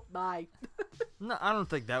 nope, bye. No, I don't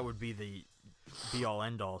think that would be the be-all,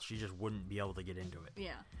 end-all. She just wouldn't be able to get into it.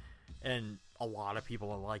 Yeah. And a lot of people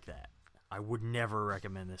are like that. I would never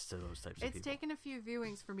recommend this to those types of people. It's taken a few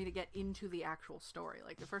viewings for me to get into the actual story.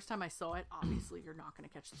 Like, the first time I saw it, obviously you're not going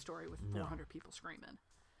to catch the story with 400 people screaming.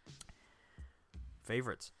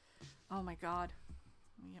 Favorites? Oh my god.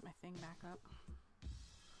 Let me get my thing back up.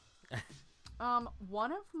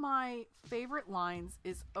 One of my favorite lines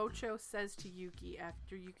is Ocho says to Yuki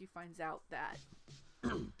after Yuki finds out that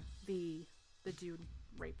the dude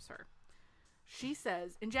rapes her. She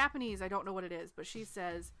says, in Japanese, I don't know what it is, but she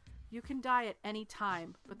says, "You can die at any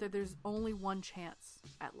time, but there's only one chance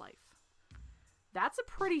at life." That's a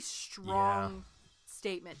pretty strong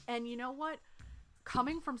statement. And you know what?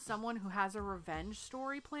 Coming from someone who has a revenge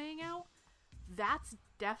story playing out, that's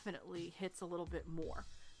definitely hits a little bit more.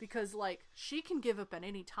 Because, like, she can give up at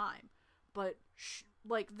any time, but,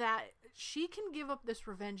 she can give up this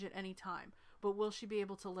revenge at any time, but will she be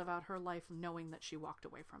able to live out her life knowing that she walked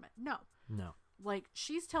away from it? No. No. Like,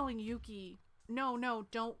 she's telling Yuki, no,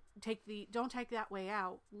 don't take that way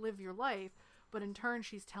out, live your life, but in turn,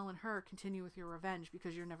 she's telling her, continue with your revenge,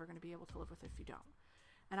 because you're never going to be able to live with it if you don't.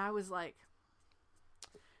 And I was like...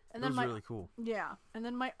 And then really cool. Yeah. And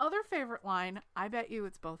then my other favorite line, I bet you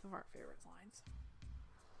it's both of our favorite lines.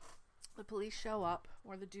 The police show up,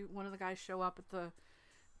 or one of the guys show up at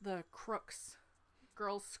the Crooks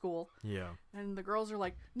girls' school. Yeah. And the girls are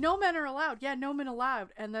like, "No men are allowed." "Yeah, no men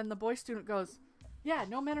allowed." And then the boy student goes, "Yeah,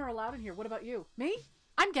 no men are allowed in here. What about you?" "Me?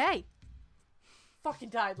 I'm gay." Fucking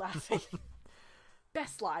died laughing.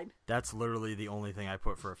 Best line. That's literally the only thing I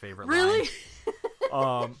put for a favorite really?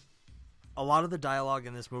 line. A lot of the dialogue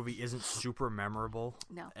in this movie isn't super memorable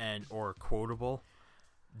or quotable.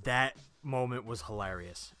 That moment was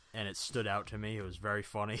hilarious, and it stood out to me. It was very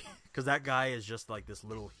funny, because that guy is just like this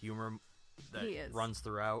little humor that runs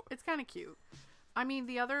throughout. It's kind of cute. I mean,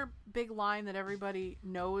 the other big line that everybody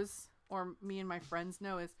knows, or me and my friends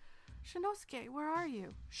know, is, "Shinosuke, where are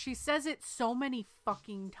you?" She says it so many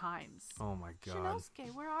fucking times. Oh my god.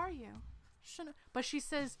 "Shinosuke, where are you?" But she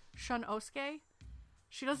says Shinosuke.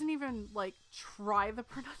 She doesn't even, like, try the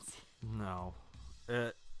pronunciation. No.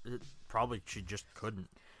 It probably she just couldn't.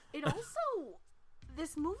 It also...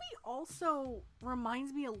 This movie also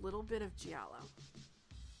reminds me a little bit of Giallo.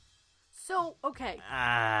 So, okay.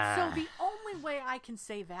 So the only way I can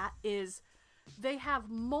say that is they have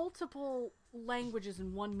multiple languages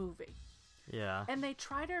in one movie. Yeah. And they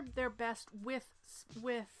try their best with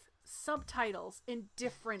subtitles in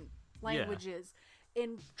different languages. Yeah.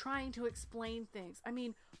 In trying to explain things. I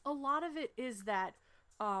mean, a lot of it is that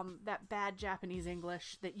bad Japanese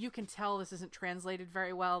English that you can tell this isn't translated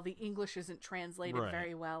very well. The English isn't translated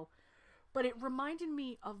very well. But it reminded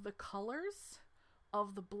me of the colors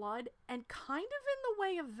of the blood, and kind of in the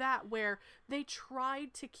way of that, where they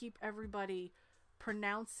tried to keep everybody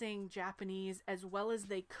pronouncing Japanese as well as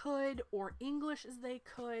they could, or English as they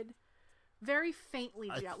could. Very faintly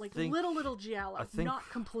Giallo, like little Giallo, not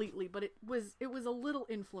completely, but it was a little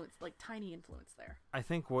influence, like tiny influence there. I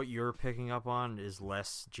think what you're picking up on is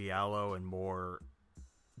less Giallo and more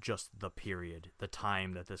just the period, the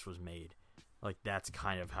time that this was made. Like, that's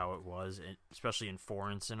kind of how it was, especially in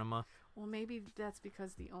foreign cinema. Well, maybe that's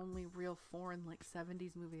because the only real foreign, like,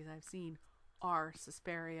 70s movies I've seen are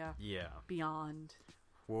Suspiria, Beyond.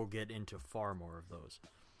 We'll get into far more of those.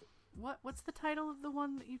 What's the title of the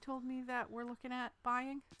one that you told me that we're looking at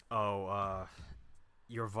buying? Oh,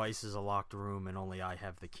 Your Vice is a Locked Room and Only I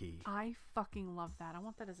Have the Key. I fucking love that. I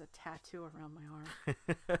want that as a tattoo around my arm.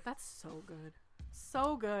 That's so good.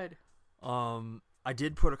 So good. I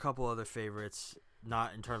did put a couple other favorites,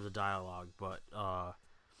 not in terms of dialogue, but I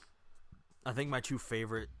think my two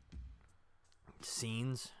favorite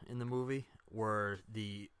scenes in the movie were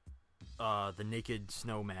the Naked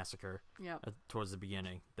Snow Massacre towards the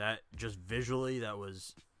beginning. That just visually, that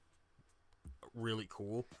was really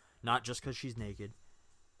cool. Not just because she's naked.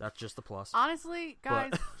 That's just the plus. Honestly,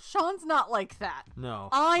 guys, Sean's not like that. No.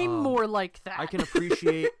 I'm more like that. I can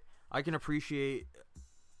appreciate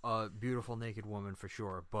a beautiful naked woman for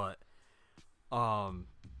sure, but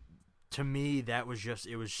to me that was just,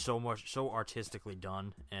 it was so artistically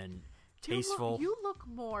done and tasteful. You look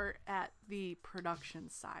more at the production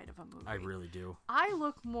side of a movie. I really do. I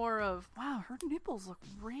look more of, wow, her nipples look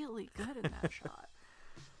really good in that shot.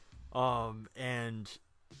 And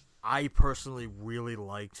I personally really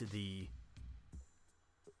liked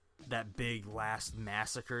that big last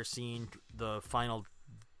massacre scene, the final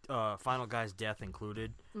guy's death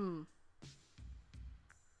included.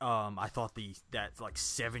 I thought that like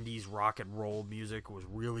 70s rock and roll music was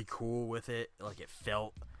really cool with it. Like, it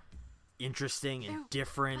felt interesting and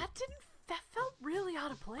different. That felt really really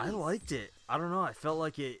out of place. I liked it. I don't know. I felt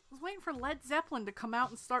like it. I was waiting for Led Zeppelin to come out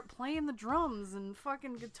and start playing the drums and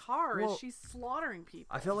fucking guitar as she's slaughtering people.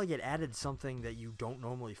 I felt like it added something that you don't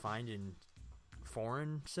normally find in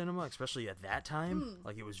foreign cinema, especially at that time.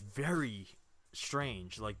 Like, it was very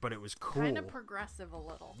strange, like, but it was cool. Kind of progressive a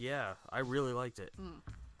little. Yeah, I really liked it.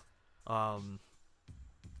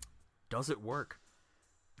 Does it work?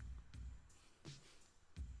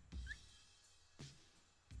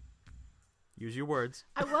 Use your words.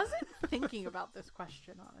 I wasn't thinking about this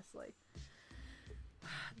question, honestly.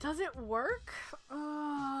 Does it work?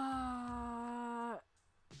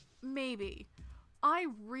 Maybe. I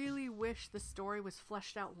really wish the story was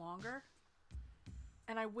fleshed out longer.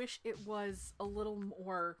 And I wish it was a little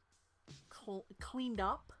more cleaned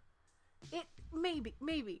up. Maybe.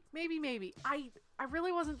 I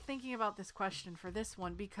really wasn't thinking about this question for this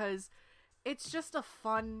one because it's just a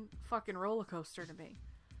fun fucking roller coaster to me.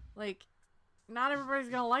 Like, not everybody's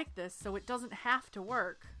gonna like this, so it doesn't have to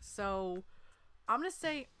work. So I'm gonna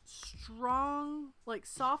say strong, like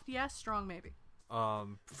soft yes, strong maybe.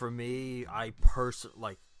 For me,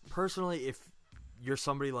 personally, if you're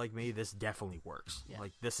somebody like me, this definitely works. Yeah.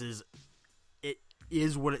 Like, it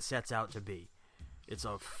is what it sets out to be. It's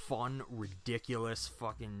a fun, ridiculous,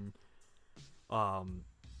 fucking,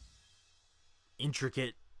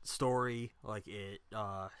 intricate story. Like, it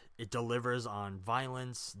delivers on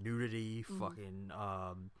violence, nudity, fucking,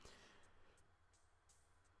 I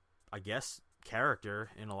guess, character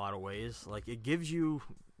in a lot of ways. Like, it gives you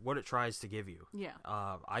what it tries to give you. Yeah.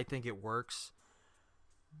 I think it works.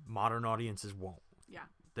 Modern audiences won't. Yeah.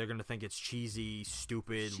 They're gonna think it's cheesy,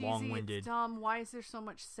 stupid, long-winded. It's dumb. Why is there so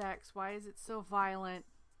much sex? Why is it so violent?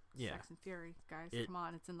 Yeah. Sex and Fury, guys. Come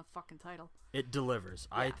on, it's in the fucking title. It delivers.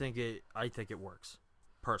 Yeah. I think it works.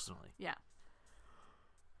 Personally. Yeah.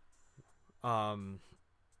 How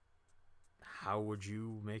would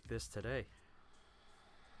you make this today?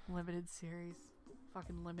 Limited series.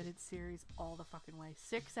 Fucking limited series all the fucking way.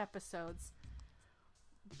 6 episodes.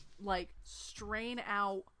 Like, strain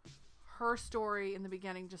out her story in the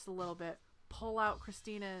beginning just a little bit. Pull out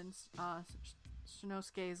Christina and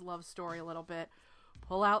Shinosuke's love story a little bit.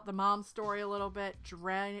 Pull out the mom's story a little bit.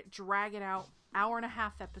 Drag it out.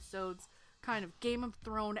 1.5 episodes. Kind of Game of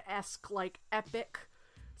Thrones-esque, like, epic,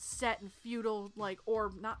 set in feudal, like,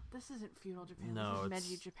 or not. This isn't feudal Japan. No, this is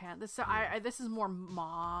Meiji Japan. This is more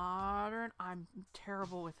modern. I'm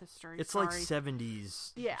terrible with history. It's sorry. like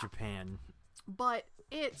 70s Japan. But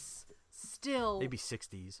it's still maybe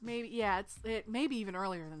 60s. Maybe maybe even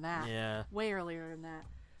earlier than that. Yeah. Way earlier than that.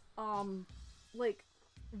 Like,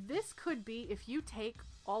 this could be, if you take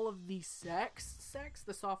all of the sex,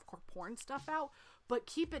 the softcore porn stuff out, but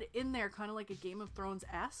keep it in there kind of like a Game of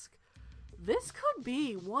Thrones-esque, this could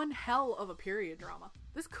be one hell of a period drama.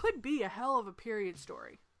 This could be a hell of a period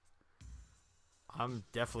story. I'm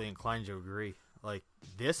definitely inclined to agree. Like,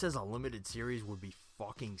 this as a limited series would be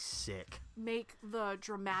fucking sick. Make the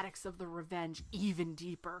dramatics of the revenge even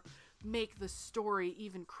deeper. Make the story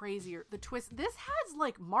even crazier. The twist. This has,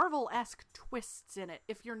 like, Marvel-esque twists in it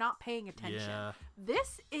if you're not paying attention. Yeah.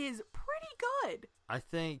 This is pretty good. I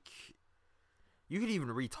think you could even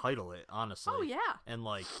retitle it, honestly. Oh, yeah. And,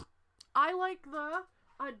 like, I like the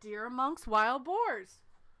A Deer Amongst Wild Boars.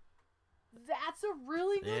 That's a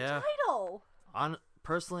really good title.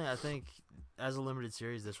 Personally, I think as a limited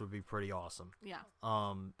series, this would be pretty awesome. Yeah.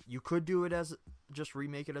 You could do it as just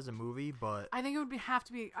remake it as a movie, but I think it would have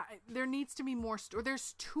to be. There needs to be more story.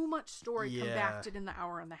 There's too much story compacted in the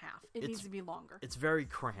 1.5 hours. It needs to be longer. It's very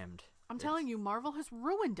crammed. I'm telling you, Marvel has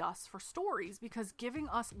ruined us for stories because giving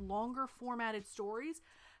us longer formatted stories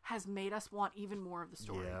has made us want even more of the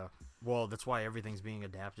story. Yeah. Well, that's why everything's being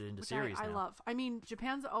adapted into series now. I love. I mean,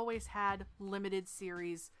 Japan's always had limited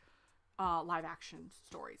series live action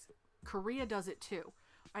stories. Korea does it too.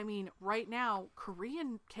 I mean, right now,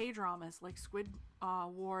 Korean K-dramas like Squid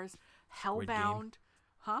Wars, Hellbound,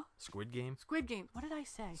 Squid Game? Squid Game. What did I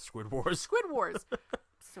say? Squid Wars. Squid Wars.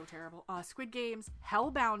 So terrible. Squid Games,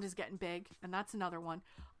 Hellbound is getting big, and that's another one.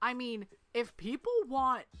 I mean, if people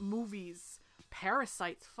want movies,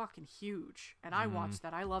 Parasite's fucking huge, and I watched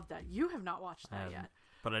that. I love that. You have not watched that yet.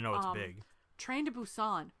 But I know it's big. Train to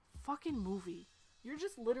Busan, fucking movie. You're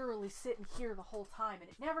just literally sitting here the whole time, and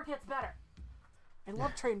it never gets better. I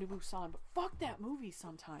love Train to Busan, but fuck that movie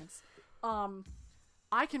sometimes.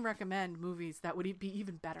 I can recommend movies that would be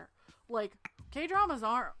even better. Like, K-dramas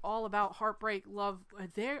aren't all about heartbreak, love.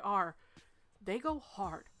 They go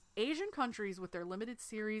hard. Asian countries with their limited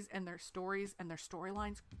series and their stories and their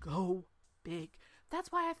storylines go big.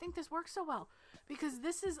 That's why I think this works so well. Because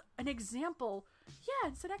this is an example. Yeah,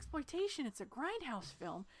 it's an exploitation. It's a grindhouse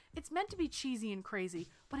film. It's meant to be cheesy and crazy,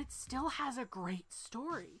 but it still has a great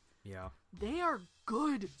story. Yeah. They are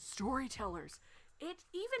good storytellers.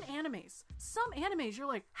 Even animes. Some animes, you're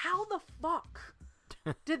like, how the fuck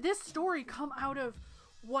did this story come out of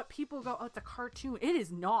what people go, oh, it's a cartoon? It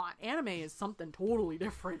is not. Anime is something totally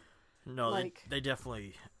different. No, like, they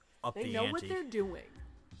definitely up the ante. They know what they're doing.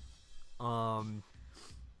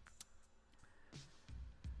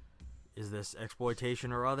 Is this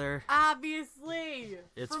exploitation or other? Obviously.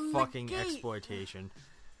 It's from fucking the gate. exploitation.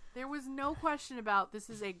 There was no question about this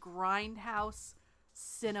is a grindhouse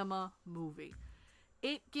cinema movie.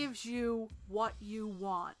 It gives you what you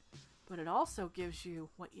want, but it also gives you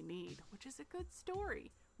what you need, which is a good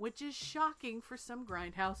story, which is shocking for some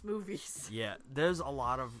grindhouse movies. Yeah, there's a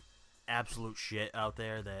lot of absolute shit out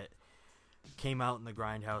there that came out in the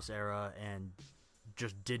grindhouse era and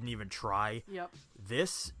just didn't even try. Yep.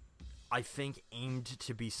 This, I think, aimed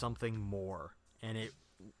to be something more, and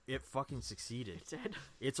it fucking succeeded. It did.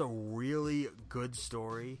 It's a really good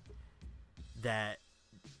story that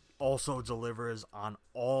also delivers on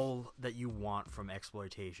all that you want from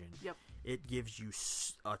exploitation. Yep. It gives you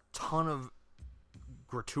a ton of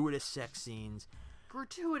gratuitous sex scenes,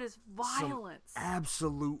 gratuitous violence, some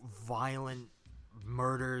absolute violent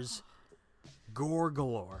murders, gore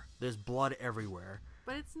galore. There's blood everywhere.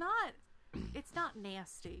 But it's not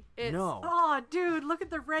nasty. It's, no. Oh, dude, look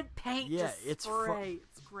at the red paint. Yeah, just it's spray.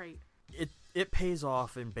 It's great. It pays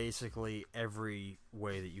off in basically every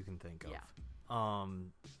way that you can think of. Yeah.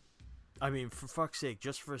 I mean, for fuck's sake,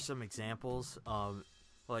 just for some examples,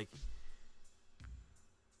 like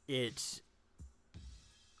it's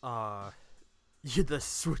the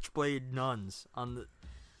switchblade nuns on the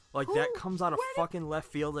that comes out of fucking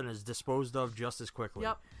left field and is disposed of just as quickly.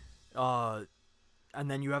 Yep.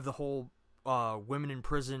 And then you have the whole women in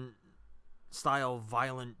prison style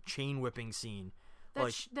violent chain whipping scene.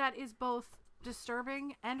 That is both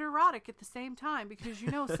disturbing and erotic at the same time, because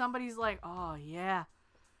you know somebody's like, oh yeah,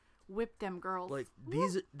 whip them girls. Like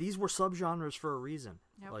these were subgenres for a reason.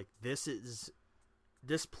 Yep. Like this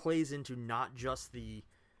plays into not just the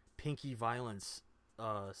pinky violence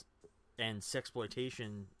and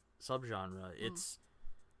sexploitation subgenre.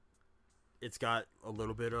 It's got a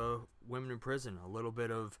little bit of women in prison, a little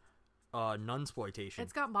bit of nunsploitation.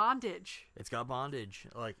 It's got bondage.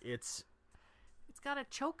 Like it's got a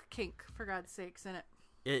choke kink, for God's sakes, in it.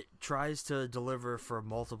 It tries to deliver for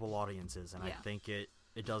multiple audiences, and I think it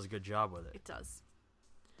does a good job with it. It does.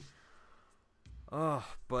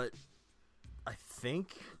 But I think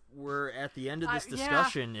we're at the end of this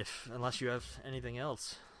discussion, unless you have anything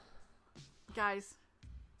else. Guys,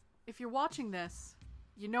 if you're watching this,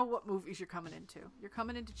 you know what movies you're coming into. You're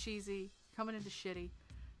coming into cheesy, you're coming into shitty,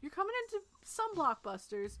 you're coming into some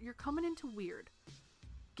blockbusters, you're coming into weird.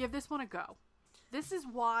 Give this one a go. This is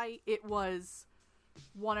why it was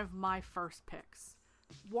one of my first picks.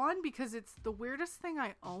 One, because it's the weirdest thing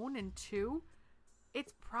I own, and two,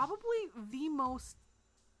 it's probably the most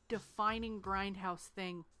defining grindhouse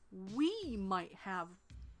thing we might have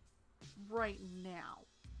right now.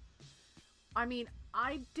 I mean,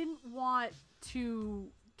 I didn't want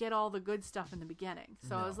to get all the good stuff in the beginning,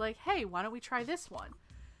 so I was like, hey, why don't we try this one?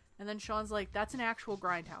 And then Sean's like, that's an actual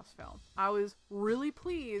grindhouse film. I was really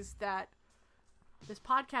pleased that this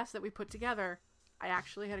podcast that we put together, I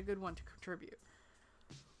actually had a good one to contribute.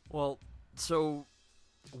 Well, so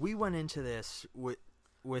we went into this with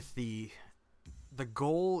the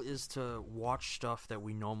goal is to watch stuff that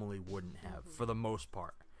we normally wouldn't have, for the most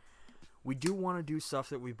part. We do want to do stuff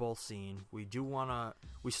that we've both seen. We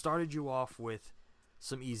started you off with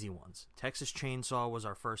some easy ones. Texas Chainsaw was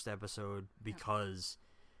our first episode because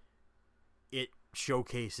it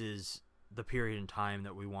showcases the period in time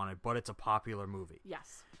that we wanted, but it's a popular movie.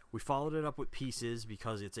 Yes. We followed it up with Pieces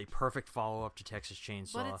because it's a perfect follow-up to Texas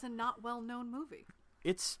Chainsaw. But it's a not well-known movie.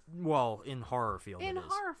 It's, well, in horror field in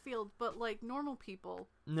horror field, but like normal people.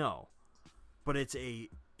 No. But it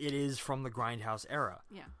is from the Grindhouse era.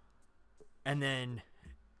 Yeah. And then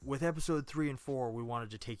with episode 3 and 4, we wanted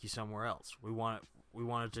to take you somewhere else. We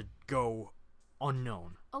wanted to go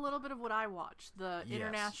unknown. A little bit of what I watched, the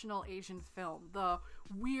international Asian film, the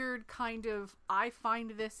weird kind of, I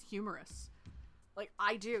find this humorous. Like,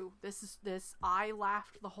 I do. I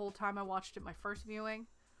laughed the whole time I watched it my first viewing.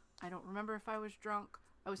 I don't remember if I was drunk.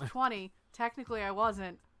 I was 20. Technically, I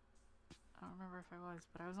wasn't. I don't remember if I was,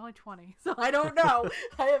 but I was only 20, so I don't know.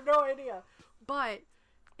 I have no idea. But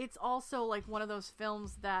it's also like one of those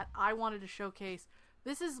films that I wanted to showcase.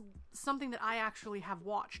 This is something that I actually have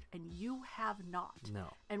watched, and you have not. No.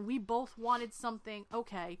 And we both wanted something,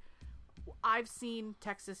 okay, I've seen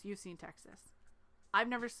Texas, you've seen Texas. I've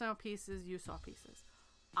never saw Pieces, you saw Pieces.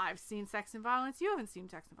 I've seen Sex and Violence, you haven't seen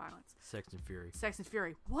Sex and Violence. Sex and Fury. Sex and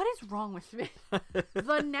Fury. What is wrong with me?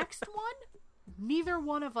 The next one, neither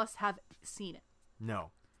one of us have seen it.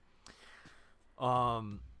 No. I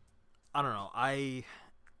don't know.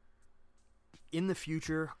 In the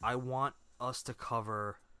future, I want us to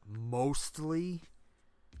cover mostly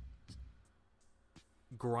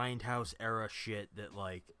Grindhouse era shit that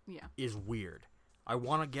is weird. I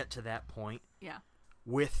want to get to that point. Yeah.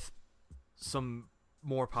 With some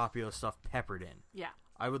more popular stuff peppered in. Yeah.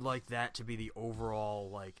 I would like that to be the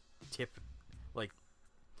overall tip.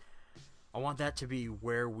 I want that to be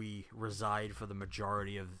where we reside for the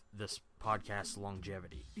majority of this podcast's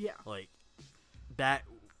longevity. Yeah. That,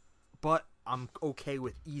 but I'm okay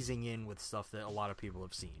with easing in with stuff that a lot of people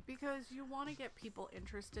have seen. Because you want to get people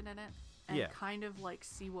interested in it and kind of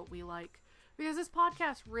see what we like. Because this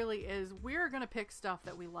podcast really is, we're going to pick stuff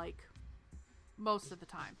that we like most of the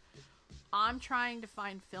time. I'm trying to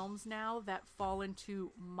find films now that fall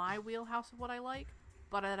into my wheelhouse of what I like,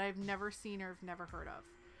 but that I've never seen or have never heard of.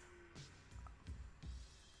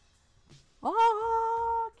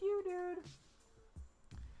 Fuck you, dude.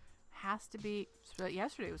 Has to be.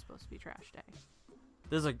 Yesterday was supposed to be trash day.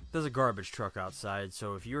 There's a garbage truck outside,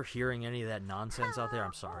 so if you're hearing any of that nonsense out there,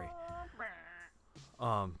 I'm sorry.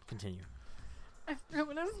 Continue. I forgot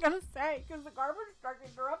what I was gonna say because the garbage truck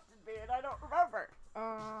interrupted me and I don't remember.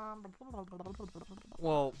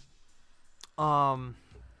 Well,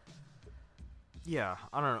 yeah,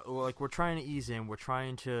 I don't know. We're trying to ease in. We're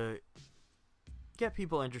trying to get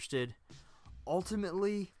people interested.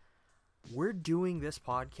 Ultimately, we're doing this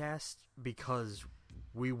podcast because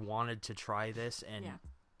we wanted to try this, and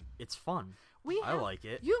it's fun. I like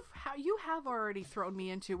it. You have already thrown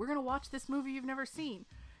me into, we're going to watch this movie you've never seen.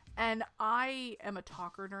 And I am a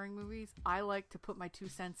talker during movies. I like to put my 2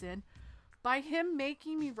 cents in. By him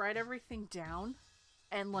making me write everything down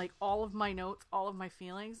and all of my notes, all of my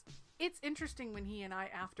feelings, it's interesting when he and I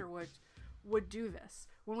afterwards would do this.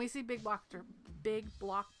 When we see big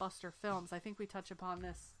blockbuster films, I think we touch upon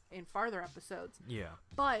this in farther episodes. Yeah.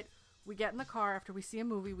 But we get in the car after we see a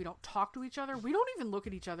movie. We don't talk to each other. We don't even look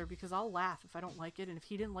at each other because I'll laugh if I don't like it. And if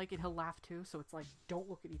he didn't like it, he'll laugh too. So it's don't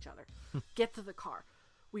look at each other. Get to the car.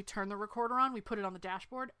 We turn the recorder on. We put it on the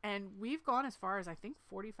dashboard. And we've gone as far as, I think,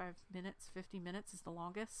 45 minutes, 50 minutes is the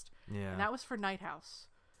longest. Yeah. And that was for Night House.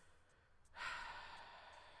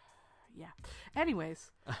 Yeah.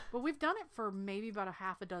 Anyways, but we've done it for maybe about a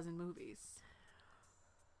half a dozen movies.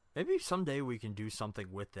 Maybe someday we can do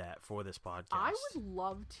something with that for this podcast. I would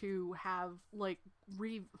love to have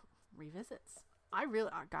revisits. I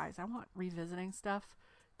really, guys, I want revisiting stuff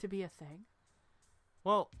to be a thing.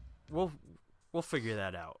 Well, we'll figure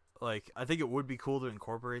that out. I think it would be cool to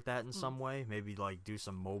incorporate that in some way. Maybe do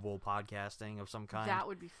some mobile podcasting of some kind. That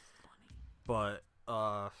would be funny. But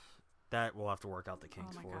that we'll have to work out the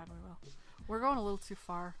kinks for. Oh my god, we will. We're going a little too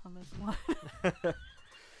far on this one.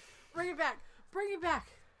 Bring it back. Bring it back.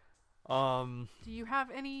 Do you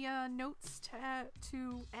have any notes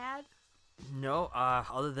to add? No,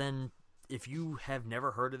 other than if you have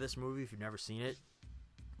never heard of this movie, if you've never seen it,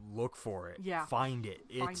 look for it. Yeah. Find it.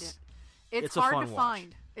 It's hard to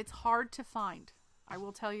find. It's hard to find. I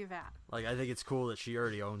will tell you that. I think it's cool that she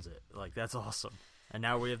already owns it. That's awesome. And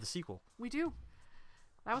now we have the sequel. We do.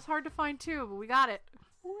 That was hard to find too, but we got it.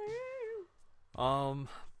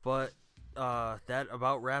 But that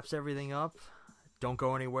about wraps everything up. Don't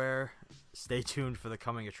go anywhere. Stay tuned for the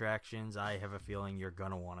coming attractions. I have a feeling you're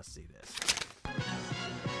gonna want to see this.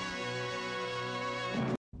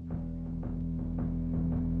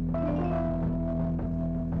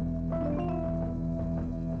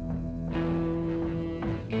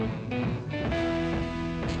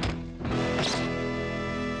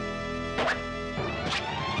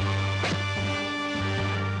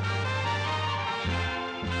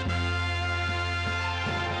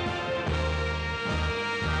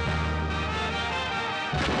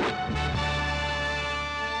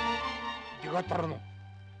たらの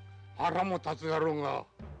腹も立つだろうが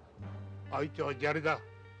相手は砂利だ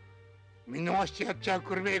見逃してやっちゃ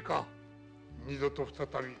くれねえか二度と再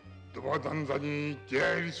びドア段座に出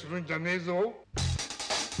入りするんじゃねえぞ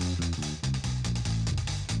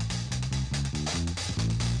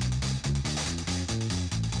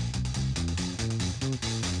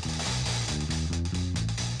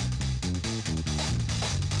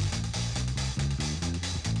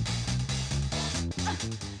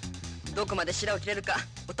どこまで白を切れるか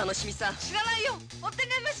お楽しみさ。知らないよ。お手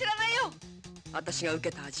紙も知らないよ。私が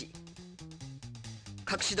受けた味。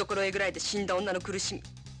隠しどころへぐらいで死んだ女の苦しみ。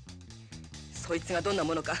そいつがどんな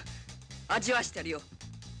ものか味わしてやるよ。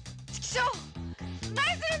チキショー、何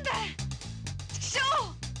するんだい。チキショ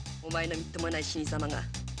ー。お前のみっともない死に様が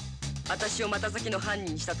私をまた先の犯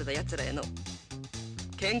人に仕立てた奴らへの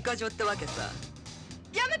喧嘩状ってわけさ。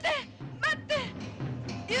やめて、待って、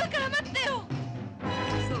言うから待ってよ。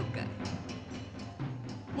そうかい。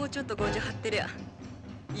もうちょっと50張ってりゃ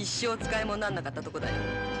一生使い物になんなかったとこだよ。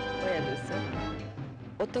親分さん、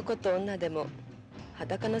男と女でも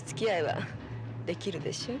裸の付き合いはできる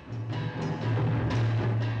でしょ。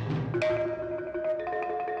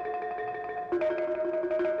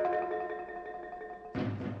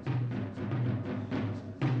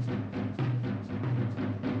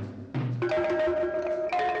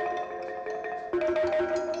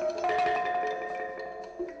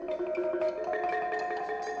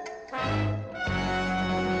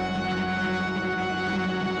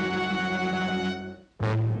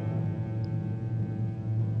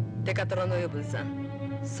デカトロの親分さ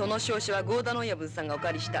ん、その証書はゴーダの親分さんがお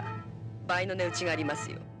借りした倍の値打ちがあります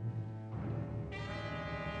よ。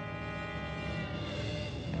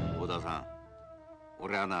大田さん、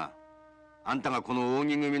俺はな、あんたがこの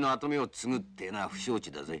扇組の跡目を継ぐってな不承知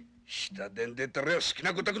だぜ。下でんでったら好き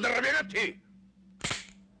なことく並べやがって。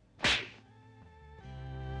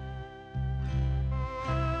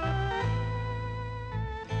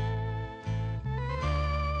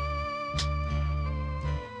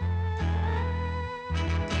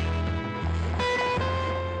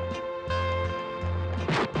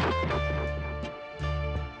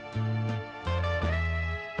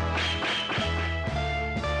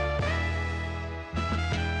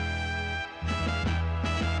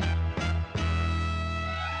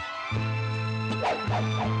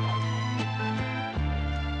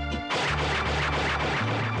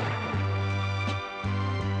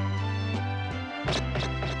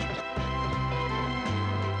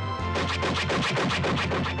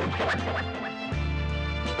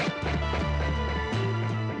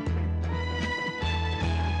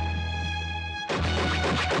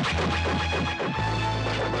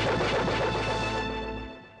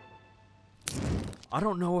I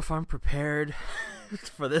don't know if I'm prepared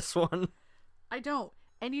for this one. I don't.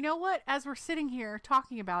 And you know what? As we're sitting here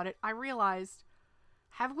talking about it, I realized,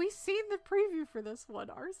 have we seen the preview for this one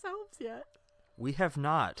ourselves yet? We have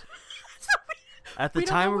not. At the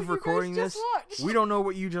time of recording this, we don't know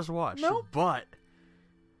what you just watched. Nope. But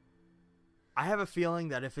I have a feeling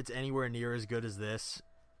that if it's anywhere near as good as this,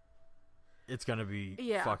 it's gonna be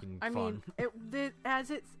fucking fun. I mean, as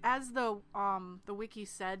the wiki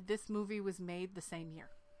said, this movie was made the same year.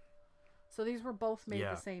 So these were both made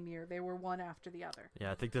the same year. They were one after the other.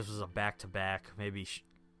 Yeah, I think this was a back-to-back, maybe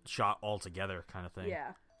shot all together kind of thing.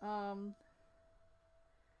 Yeah.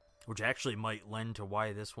 Which actually might lend to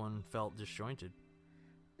why this one felt disjointed.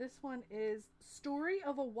 This one is Story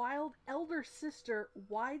of a Wild Elder Sister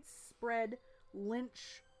Widespread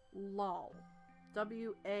Lynch Lull.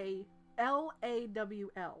 W-A-L-A-W-L.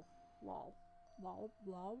 Lol.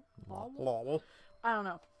 Lol. I don't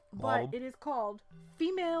know. But it is called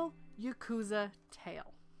Female Yakuza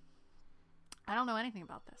Tale. I don't know anything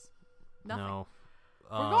about this. Nothing. No.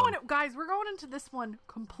 We're going into this one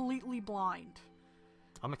completely blind.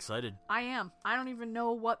 I'm excited. I am. I don't even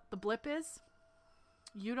know what the blip is.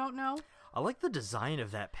 You don't know? I like the design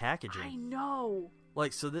of that packaging. I know.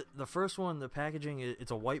 Like, so the first one, the packaging,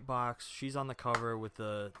 it's a white box. She's on the cover with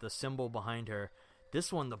the symbol behind her.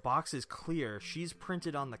 This one, the box is clear. She's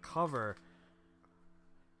printed on the cover.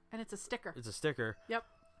 And it's a sticker. It's a sticker. Yep.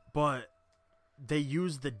 But they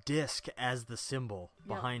use the disc as the symbol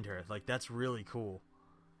behind her. Like, that's really cool.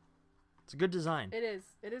 It's a good design. It is.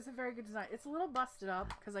 It is a very good design. It's a little busted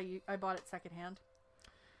up because I bought it secondhand.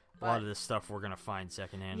 A lot of this stuff we're gonna find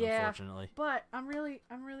secondhand, unfortunately. But I'm really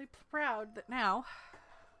proud that now.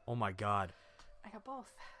 Oh my god! I got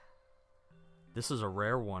both. This is a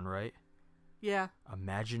rare one, right? Yeah.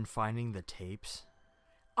 Imagine finding the tapes.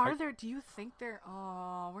 Are there? Do you think there?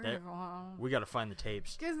 Oh, we're gonna go home. We gotta find the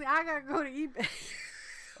tapes. Excuse me, I gotta go to eBay.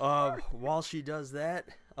 While she does that,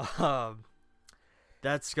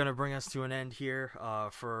 that's gonna bring us to an end here.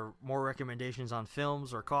 For more recommendations on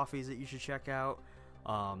films or coffees that you should check out.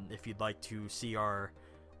 If you'd like to see our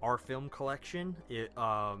film collection,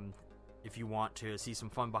 if you want to see some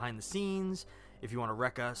fun behind the scenes, if you want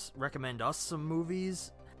to recommend us some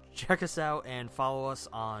movies, check us out and follow us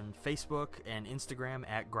on Facebook and Instagram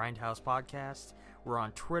at Grindhouse Podcast. We're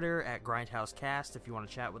on Twitter at Grindhouse Cast if you want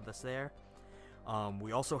to chat with us there.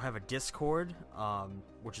 We also have a Discord,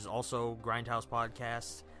 which is also Grindhouse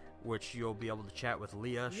Podcast, which you'll be able to chat with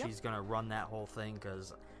Leah. Yep. She's going to run that whole thing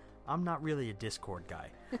because I'm not really a Discord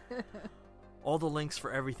guy. All the links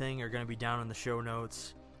for everything are going to be down in the show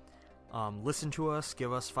notes. Listen to us,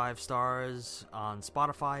 give us 5 stars on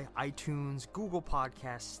Spotify, iTunes, Google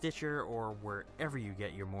Podcasts, Stitcher, or wherever you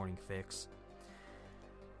get your morning fix.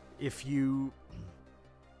 If you...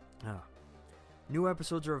 new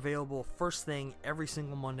episodes are available first thing every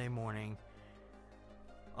single Monday morning.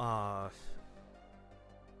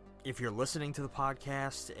 If you're listening to the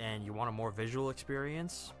podcast and you want a more visual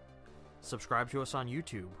experience, subscribe to us on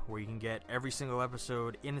YouTube, where you can get every single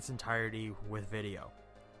episode in its entirety with video.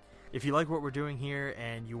 If you like what we're doing here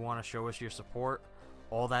and you want to show us your support,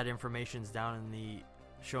 all that information's down in the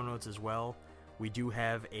show notes as well. We do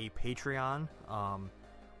have a Patreon,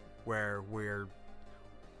 where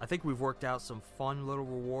I think we've worked out some fun little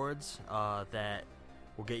rewards that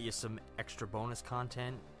will get you some extra bonus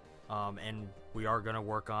content, and we are going to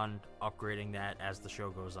work on upgrading that as the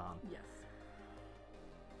show goes on. Yes.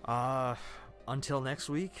 Until next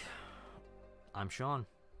week, I'm Sean.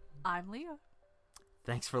 I'm Leah.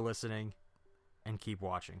 Thanks for listening, and keep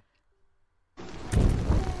watching.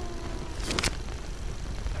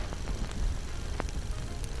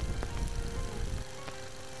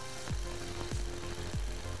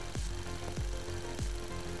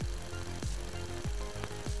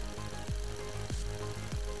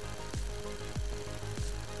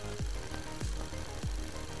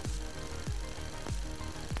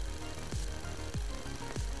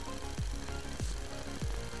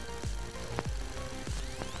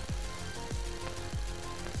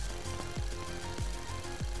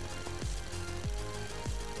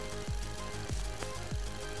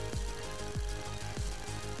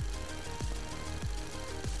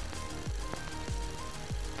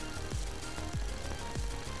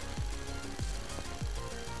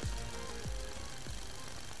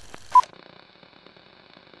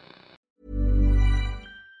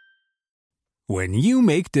 When you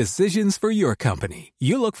make decisions for your company,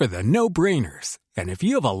 you look for the no-brainers. And if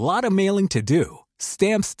you have a lot of mailing to do,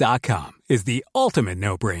 Stamps.com is the ultimate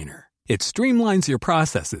no-brainer. It streamlines your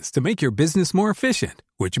processes to make your business more efficient,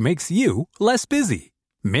 which makes you less busy.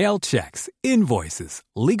 Mail checks, invoices,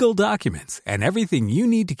 legal documents, and everything you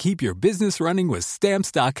need to keep your business running with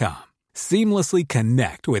Stamps.com. Seamlessly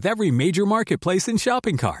connect with every major marketplace and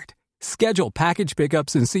shopping cart. Schedule package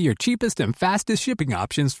pickups and see your cheapest and fastest shipping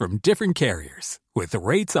options from different carriers, with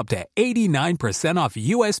rates up to 89% off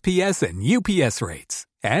USPS and UPS rates.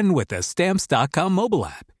 And with the Stamps.com mobile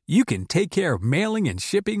app, you can take care of mailing and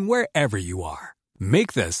shipping wherever you are.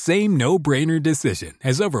 Make the same no-brainer decision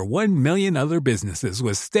as over 1 million other businesses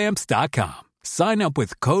with Stamps.com. Sign up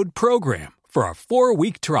with code PROGRAM for a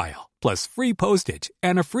 4-week trial, plus free postage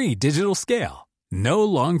and a free digital scale. No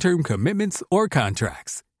long-term commitments or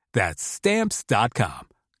contracts. That's Stamps.com.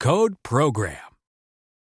 Code PROGRAM.